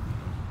you.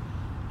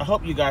 I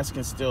hope you guys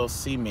can still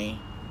see me.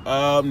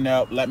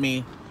 No, let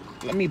me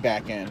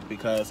back in,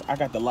 because I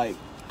got the light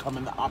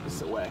coming the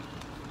opposite way.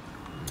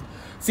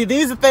 See,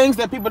 these are things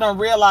that people don't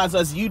realize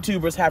us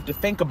YouTubers have to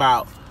think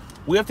about.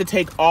 We have to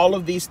take all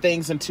of these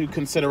things into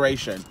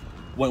consideration.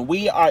 When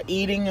we are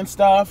eating and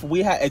stuff,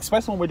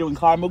 especially when we're doing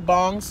car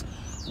mukbangs,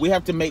 we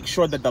have to make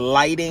sure that the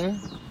lighting,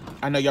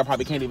 I know y'all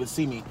probably can't even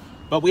see me,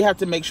 but we have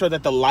to make sure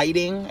that the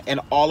lighting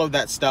and all of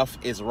that stuff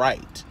is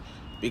right.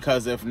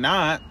 Because if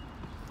not,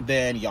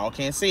 then y'all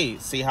can't see.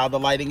 See how the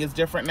lighting is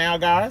different now,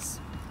 guys?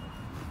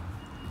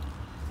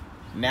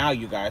 Now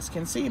you guys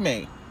can see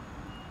me.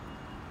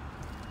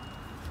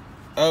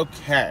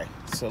 Okay,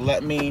 so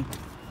let me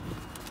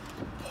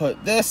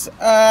put this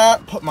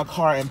up, put my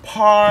car in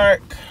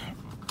park,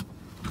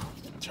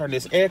 turn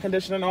this air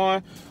conditioning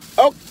on.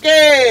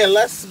 Okay,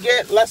 let's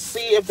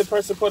see if the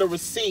person put a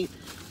receipt.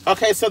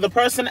 Okay, so the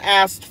person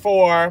asked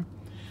for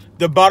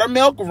the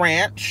buttermilk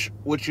ranch,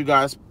 which you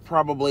guys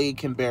probably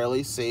can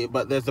barely see,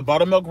 but there's the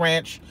buttermilk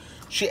ranch.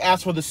 She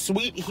asked for the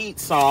sweet heat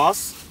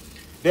sauce.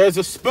 There's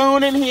a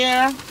spoon in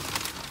here.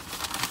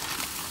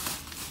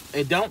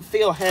 It don't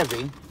feel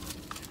heavy.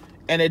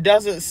 And it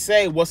doesn't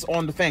say what's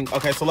on the thing.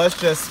 Okay, so let's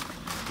just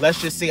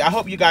see. I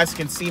hope you guys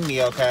can see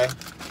me, okay?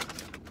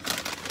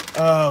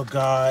 Oh,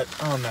 God.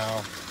 Oh,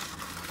 no.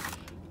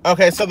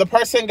 Okay, so the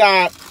person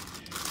got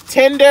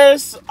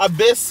tenders, a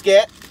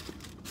biscuit.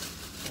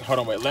 Hold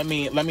on, wait. Let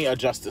me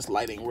adjust this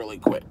lighting really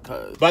quick.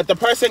 But the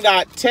person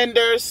got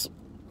tenders,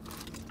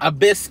 a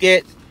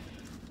biscuit,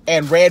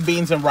 and red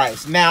beans and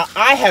rice. Now,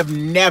 I have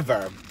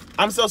never...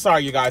 I'm so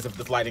sorry, you guys, if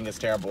this lighting is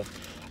terrible.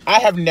 I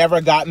have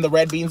never gotten the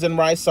red beans and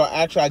rice, so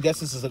actually I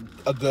guess this is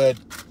a good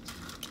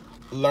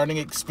learning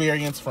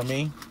experience for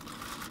me,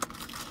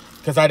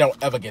 because I don't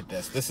ever get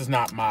this. This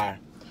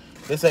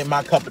ain't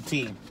my cup of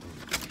tea.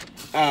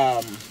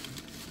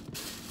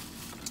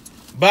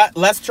 But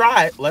let's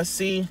try it. Let's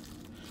see,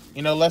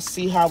 let's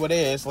see how it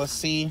is. Let's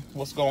see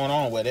what's going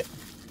on with it.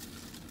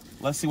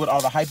 Let's see what all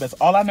the hype is.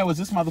 All I know is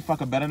this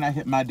motherfucker better not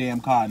hit my damn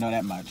car. I know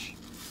that much.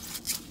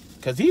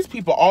 Because these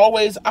people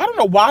always, I don't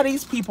know why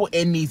these people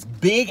in these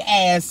big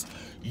ass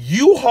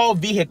U-Haul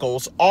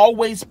vehicles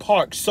always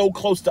park so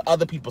close to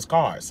other people's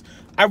cars.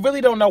 I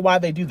really don't know why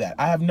they do that.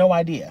 I have no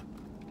idea.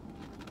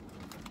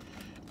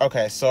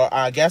 Okay, so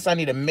I guess I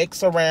need to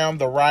mix around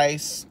the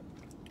rice.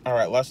 All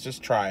right, let's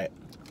just try it.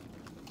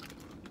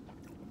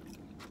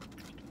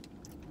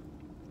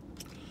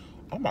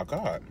 Oh my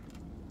God.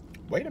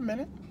 Wait a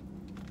minute.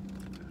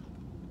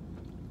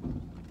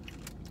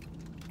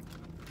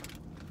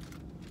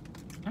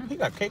 He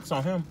got cakes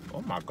on him.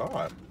 Oh my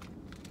God.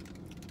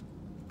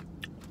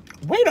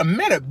 Wait a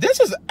minute. This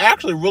is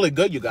actually really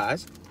good, you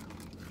guys.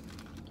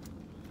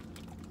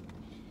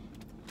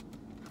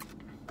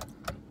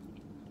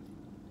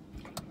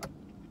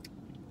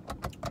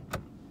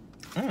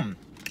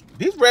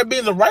 These red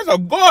beans and rice are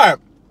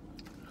good.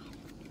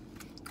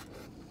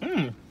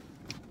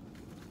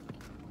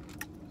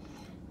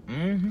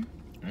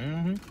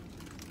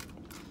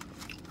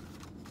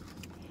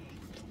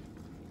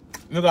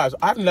 You guys,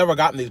 I've never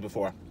gotten these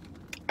before.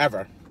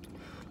 Ever.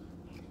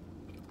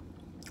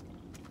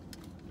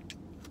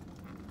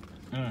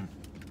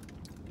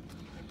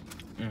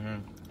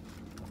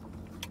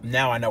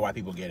 Now I know why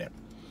people get it.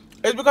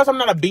 It's because I'm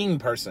not a bean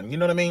person. You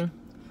know what I mean?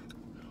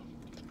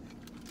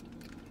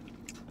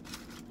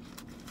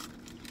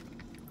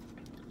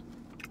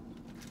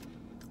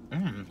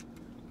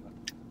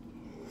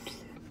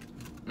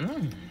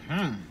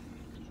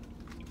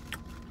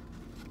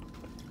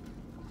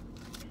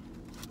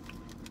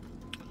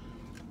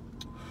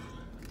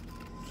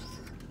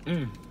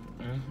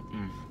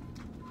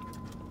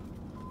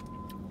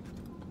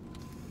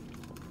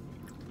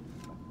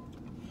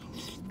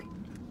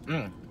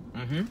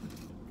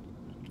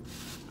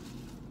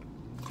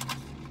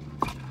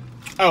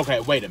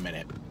 Okay, wait a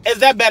minute. Is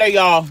that better,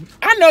 y'all?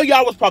 I know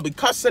y'all was probably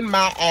cussing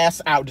my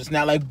ass out just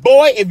now. Like,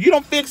 boy, if you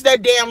don't fix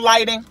that damn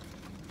lighting.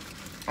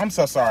 I'm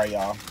so sorry,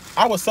 y'all.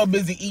 I was so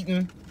busy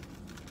eating.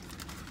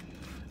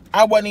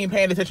 I wasn't even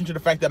paying attention to the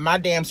fact that my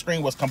damn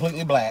screen was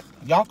completely black.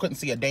 Y'all couldn't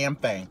see a damn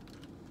thing.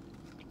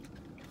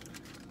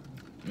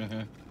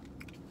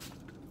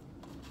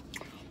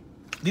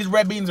 These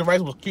red beans and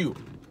rice was cute.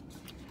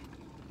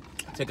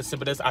 Take a sip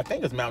of this. I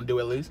think it's Mountain Dew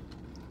at least.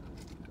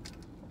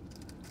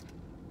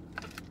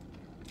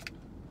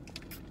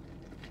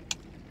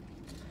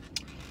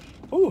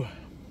 Ooh.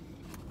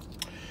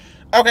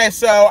 Okay,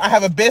 so I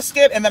have a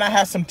biscuit and then I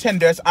have some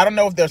tenders. I don't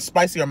know if they're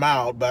spicy or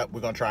mild, but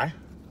we're gonna try.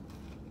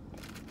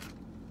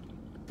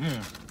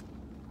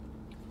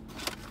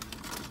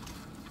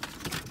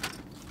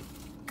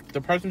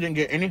 The person didn't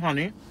get any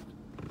honey.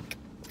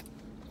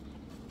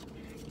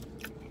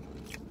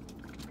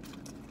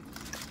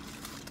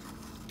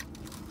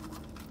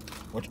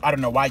 Which I don't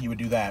know why you would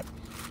do that.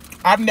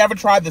 I've never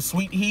tried the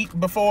sweet heat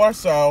before,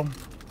 so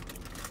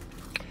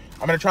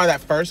I'm gonna try that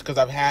first because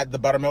I've had the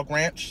buttermilk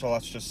ranch. So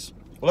let's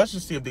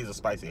just see if these are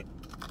spicy.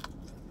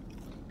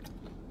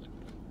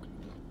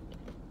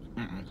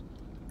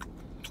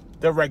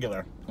 They're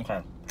regular.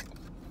 Okay.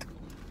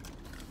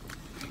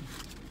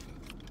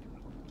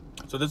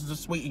 So this is the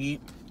sweet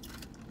heat.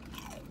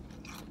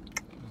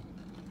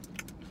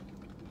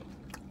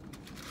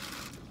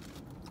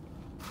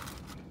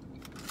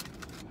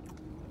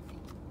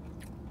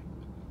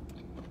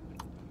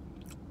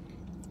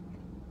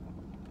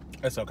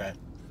 It's okay.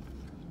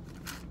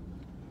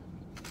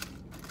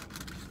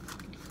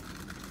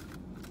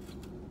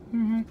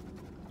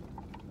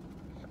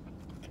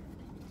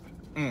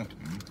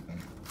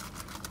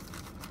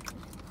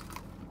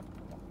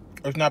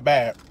 It's not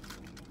bad.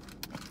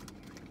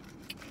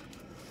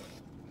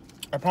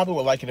 I probably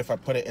would like it if I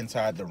put it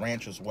inside the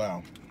ranch as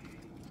well.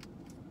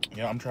 You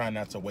know, I'm trying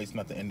not to waste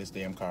nothing in this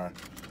damn car.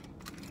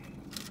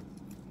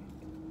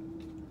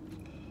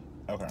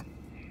 Okay.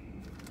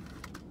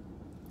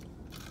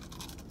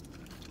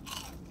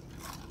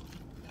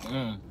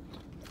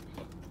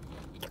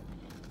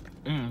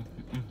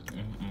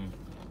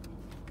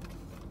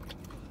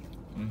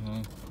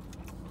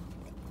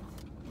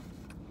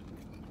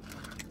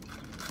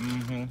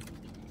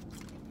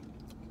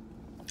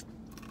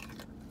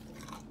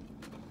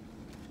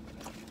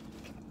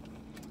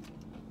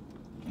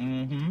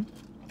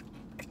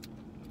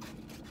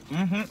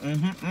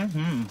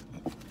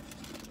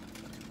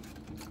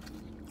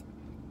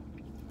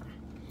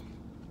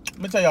 Let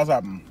me tell y'all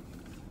something.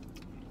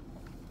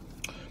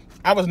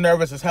 I was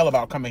nervous as hell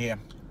about coming here.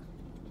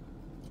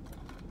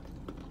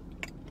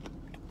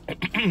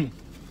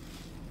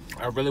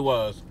 I really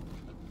was.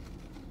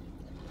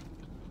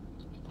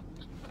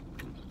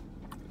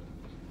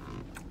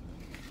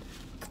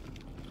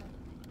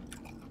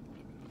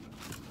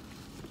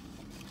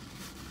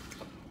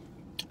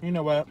 You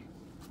know what?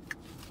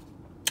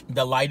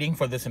 The lighting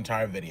for this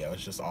entire video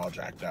is just all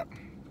jacked up.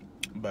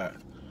 But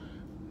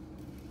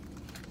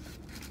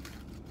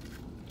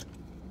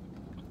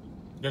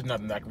there's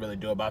nothing I can really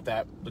do about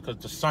that because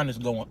the sun is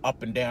going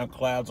up and down,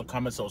 clouds are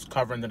coming, so it's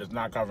covering, then it's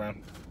not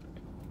covering.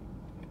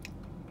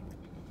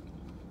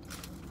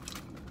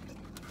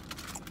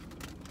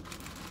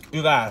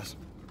 You guys,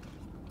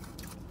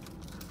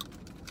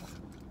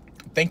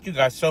 thank you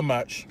guys so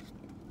much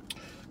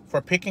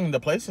for picking the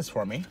places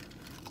for me.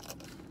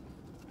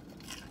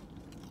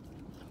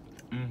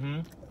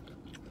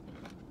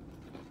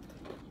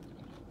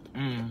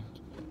 Mm.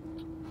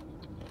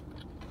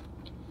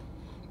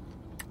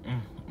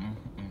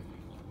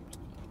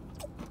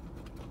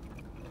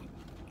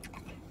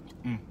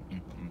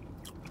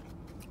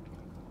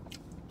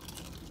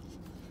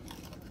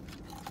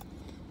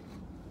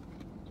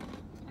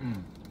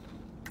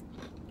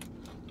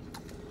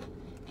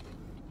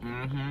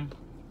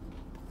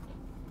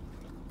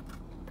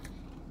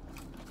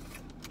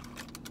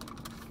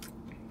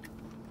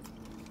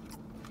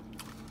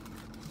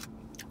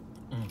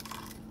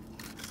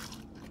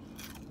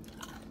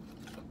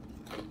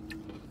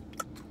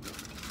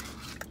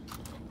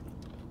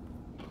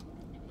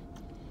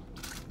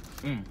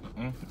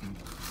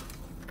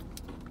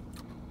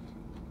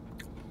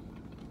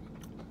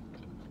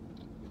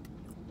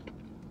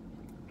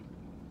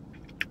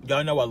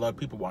 Y'all know I love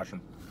people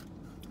watching.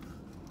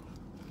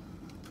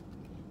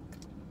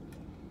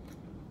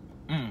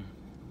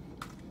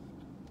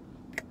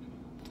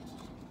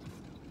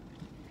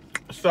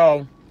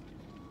 So,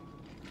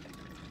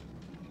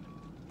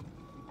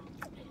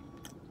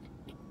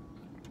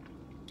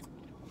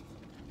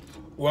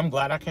 well, I'm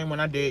glad I came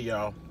when I did,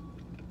 y'all.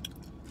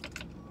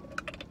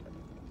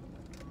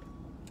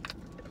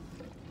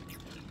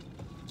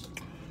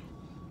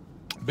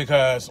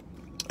 Because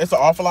it's an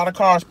awful lot of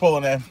cars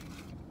pulling in.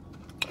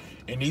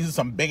 And these are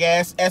some big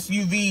ass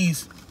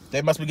SUVs.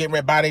 They must be getting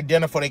ready to buy their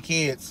dinner for their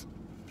kids.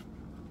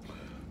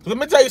 So let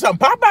me tell you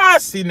something.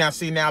 Popeyes, see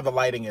now the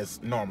lighting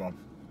is normal.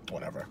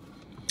 Whatever.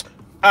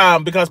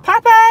 Because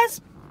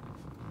Popeyes,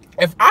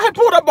 if I had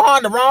pulled up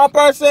behind the wrong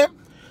person,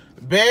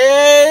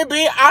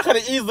 baby, I could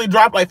have easily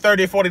dropped like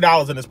 $30 or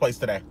 $40 in this place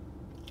today.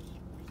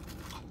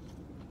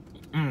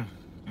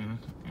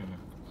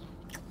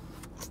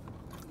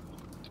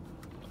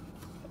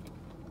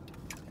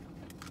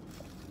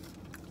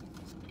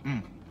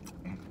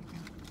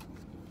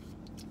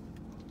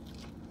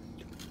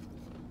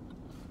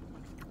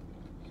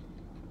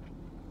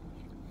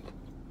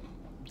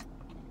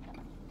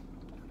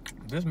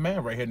 This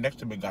man right here next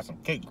to me got some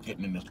cake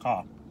getting in his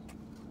car.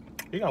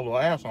 He got a little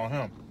ass on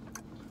him.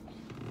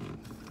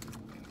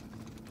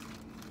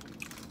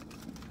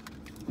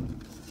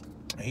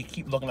 And he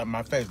keep looking at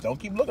my face. Don't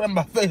keep looking at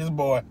my face,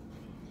 boy.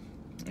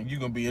 And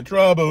you're gonna be in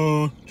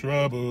trouble.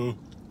 Trouble.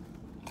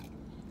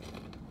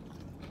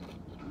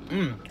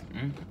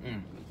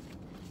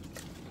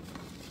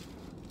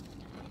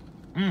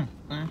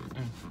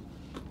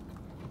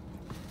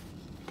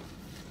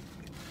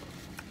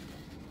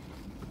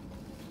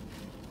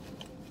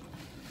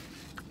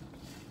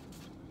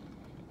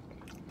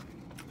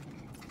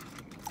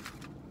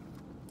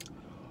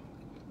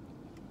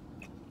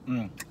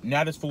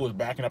 Now this fool is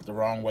backing up the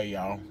wrong way,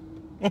 y'all.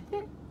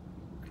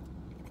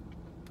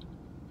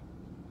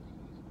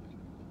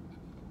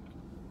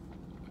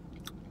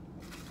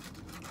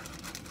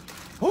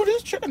 Oh,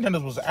 these chicken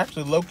tenders was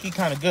actually low-key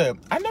kind of good.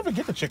 I never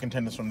get the chicken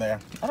tenders from there.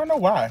 I don't know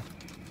why.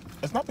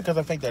 It's not because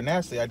I think they're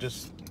nasty. I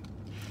just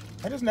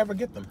never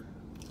get them.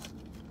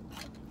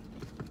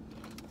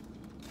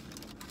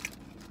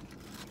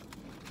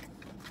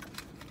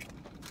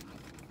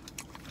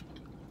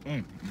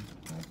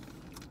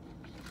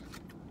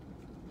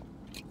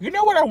 You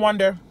know what I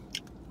wonder?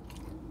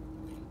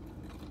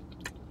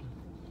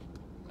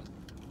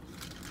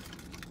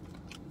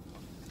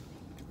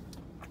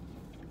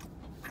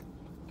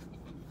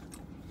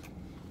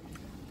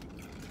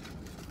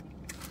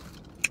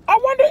 I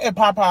wonder if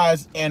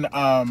Popeyes in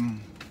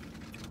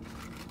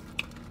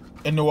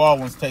New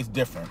Orleans tastes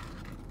different.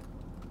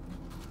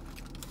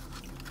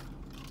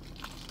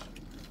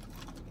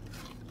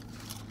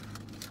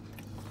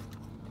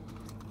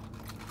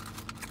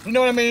 You know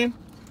what I mean?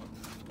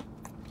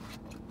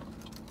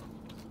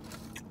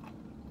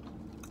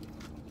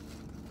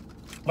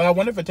 But I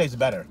wonder if it tastes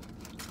better.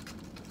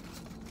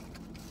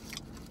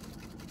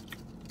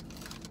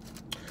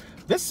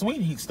 This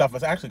sweet heat stuff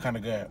is actually kind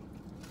of good.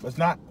 It's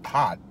not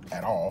hot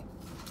at all,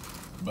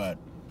 but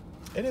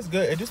it is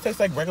good. It just tastes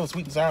like regular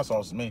sweet and sour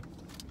sauce to me.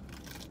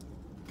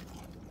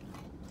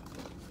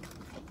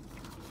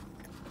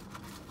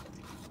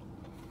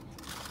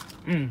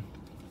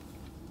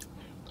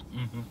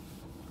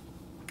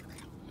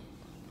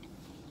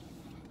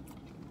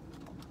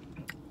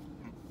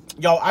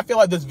 Yo, I feel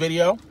like this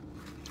video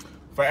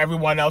for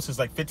everyone else is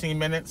like 15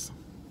 minutes.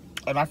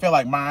 And I feel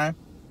like mine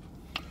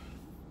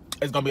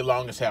is gonna be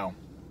long as hell.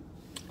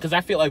 Because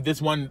I feel like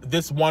this one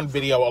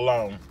video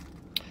alone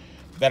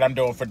that I'm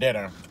doing for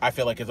dinner, I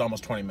feel like it's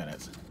almost 20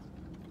 minutes.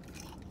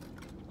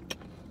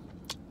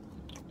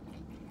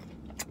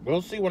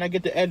 We'll see when I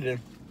get to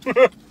editing.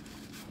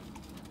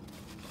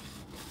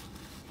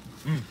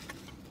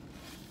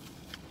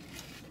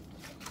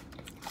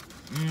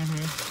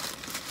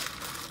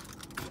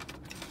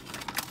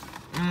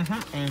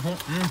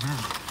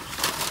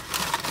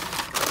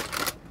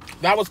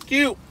 That was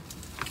cute.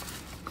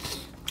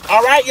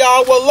 All right,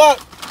 y'all. Well, look.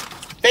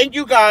 Thank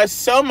you guys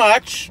so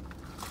much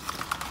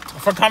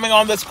for coming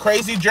on this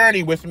crazy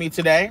journey with me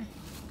today.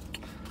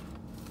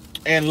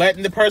 And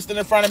letting the person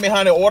in front of me,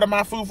 honey, order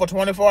my food for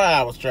 24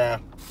 hours,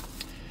 child.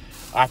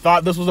 I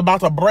thought this was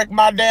about to break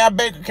my damn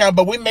bank account,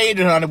 but we made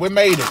it, honey. We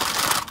made it.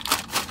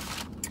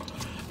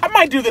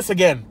 might do this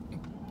again.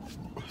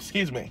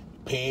 Excuse me,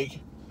 pig.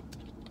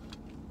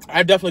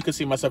 I definitely could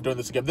see myself doing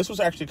this again. This was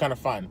actually kind of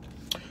fun.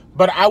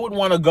 But I would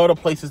want to go to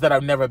places that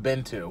I've never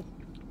been to,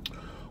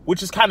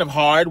 which is kind of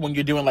hard when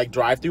you're doing like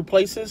drive-through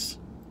places.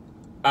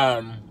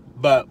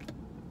 But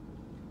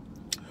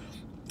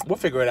we'll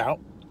figure it out.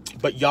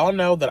 But y'all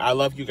know that I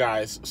love you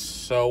guys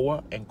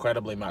so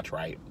incredibly much,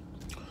 right?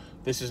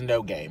 This is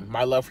no game.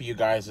 My love for you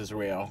guys is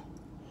real.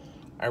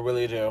 I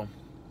really do.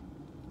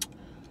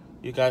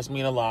 You guys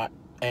mean a lot.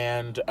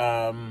 And,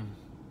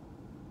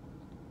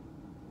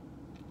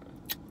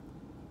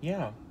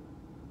 yeah.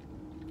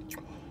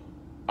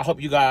 I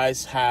hope you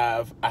guys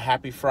have a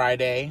happy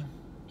Friday.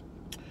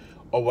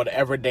 Or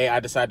whatever day I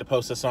decide to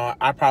post this on.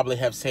 I probably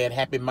have said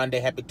happy Monday,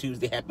 happy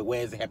Tuesday, happy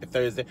Wednesday, happy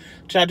Thursday.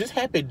 Child, just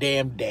happy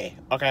damn day,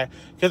 okay?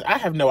 Because I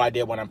have no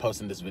idea when I'm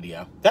posting this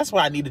video. That's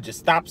why I need to just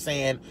stop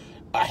saying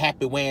a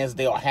happy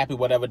Wednesday or happy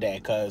whatever day.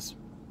 Because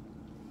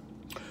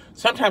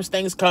sometimes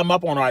things come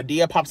up, or an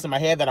idea pops in my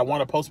head that I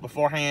want to post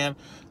beforehand.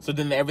 So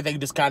then everything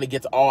just kind of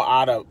gets all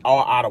out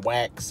of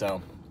whack.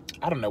 So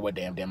I don't know what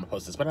damn day I'm going to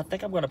post this. But I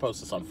think I'm going to post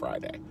this on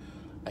Friday.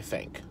 I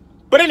think.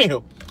 But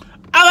anywho,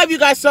 I love you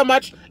guys so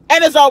much.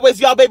 And as always,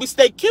 y'all baby,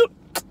 stay cute.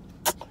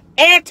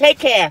 And take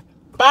care.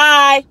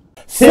 Bye.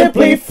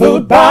 Simply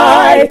Food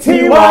by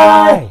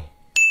TY.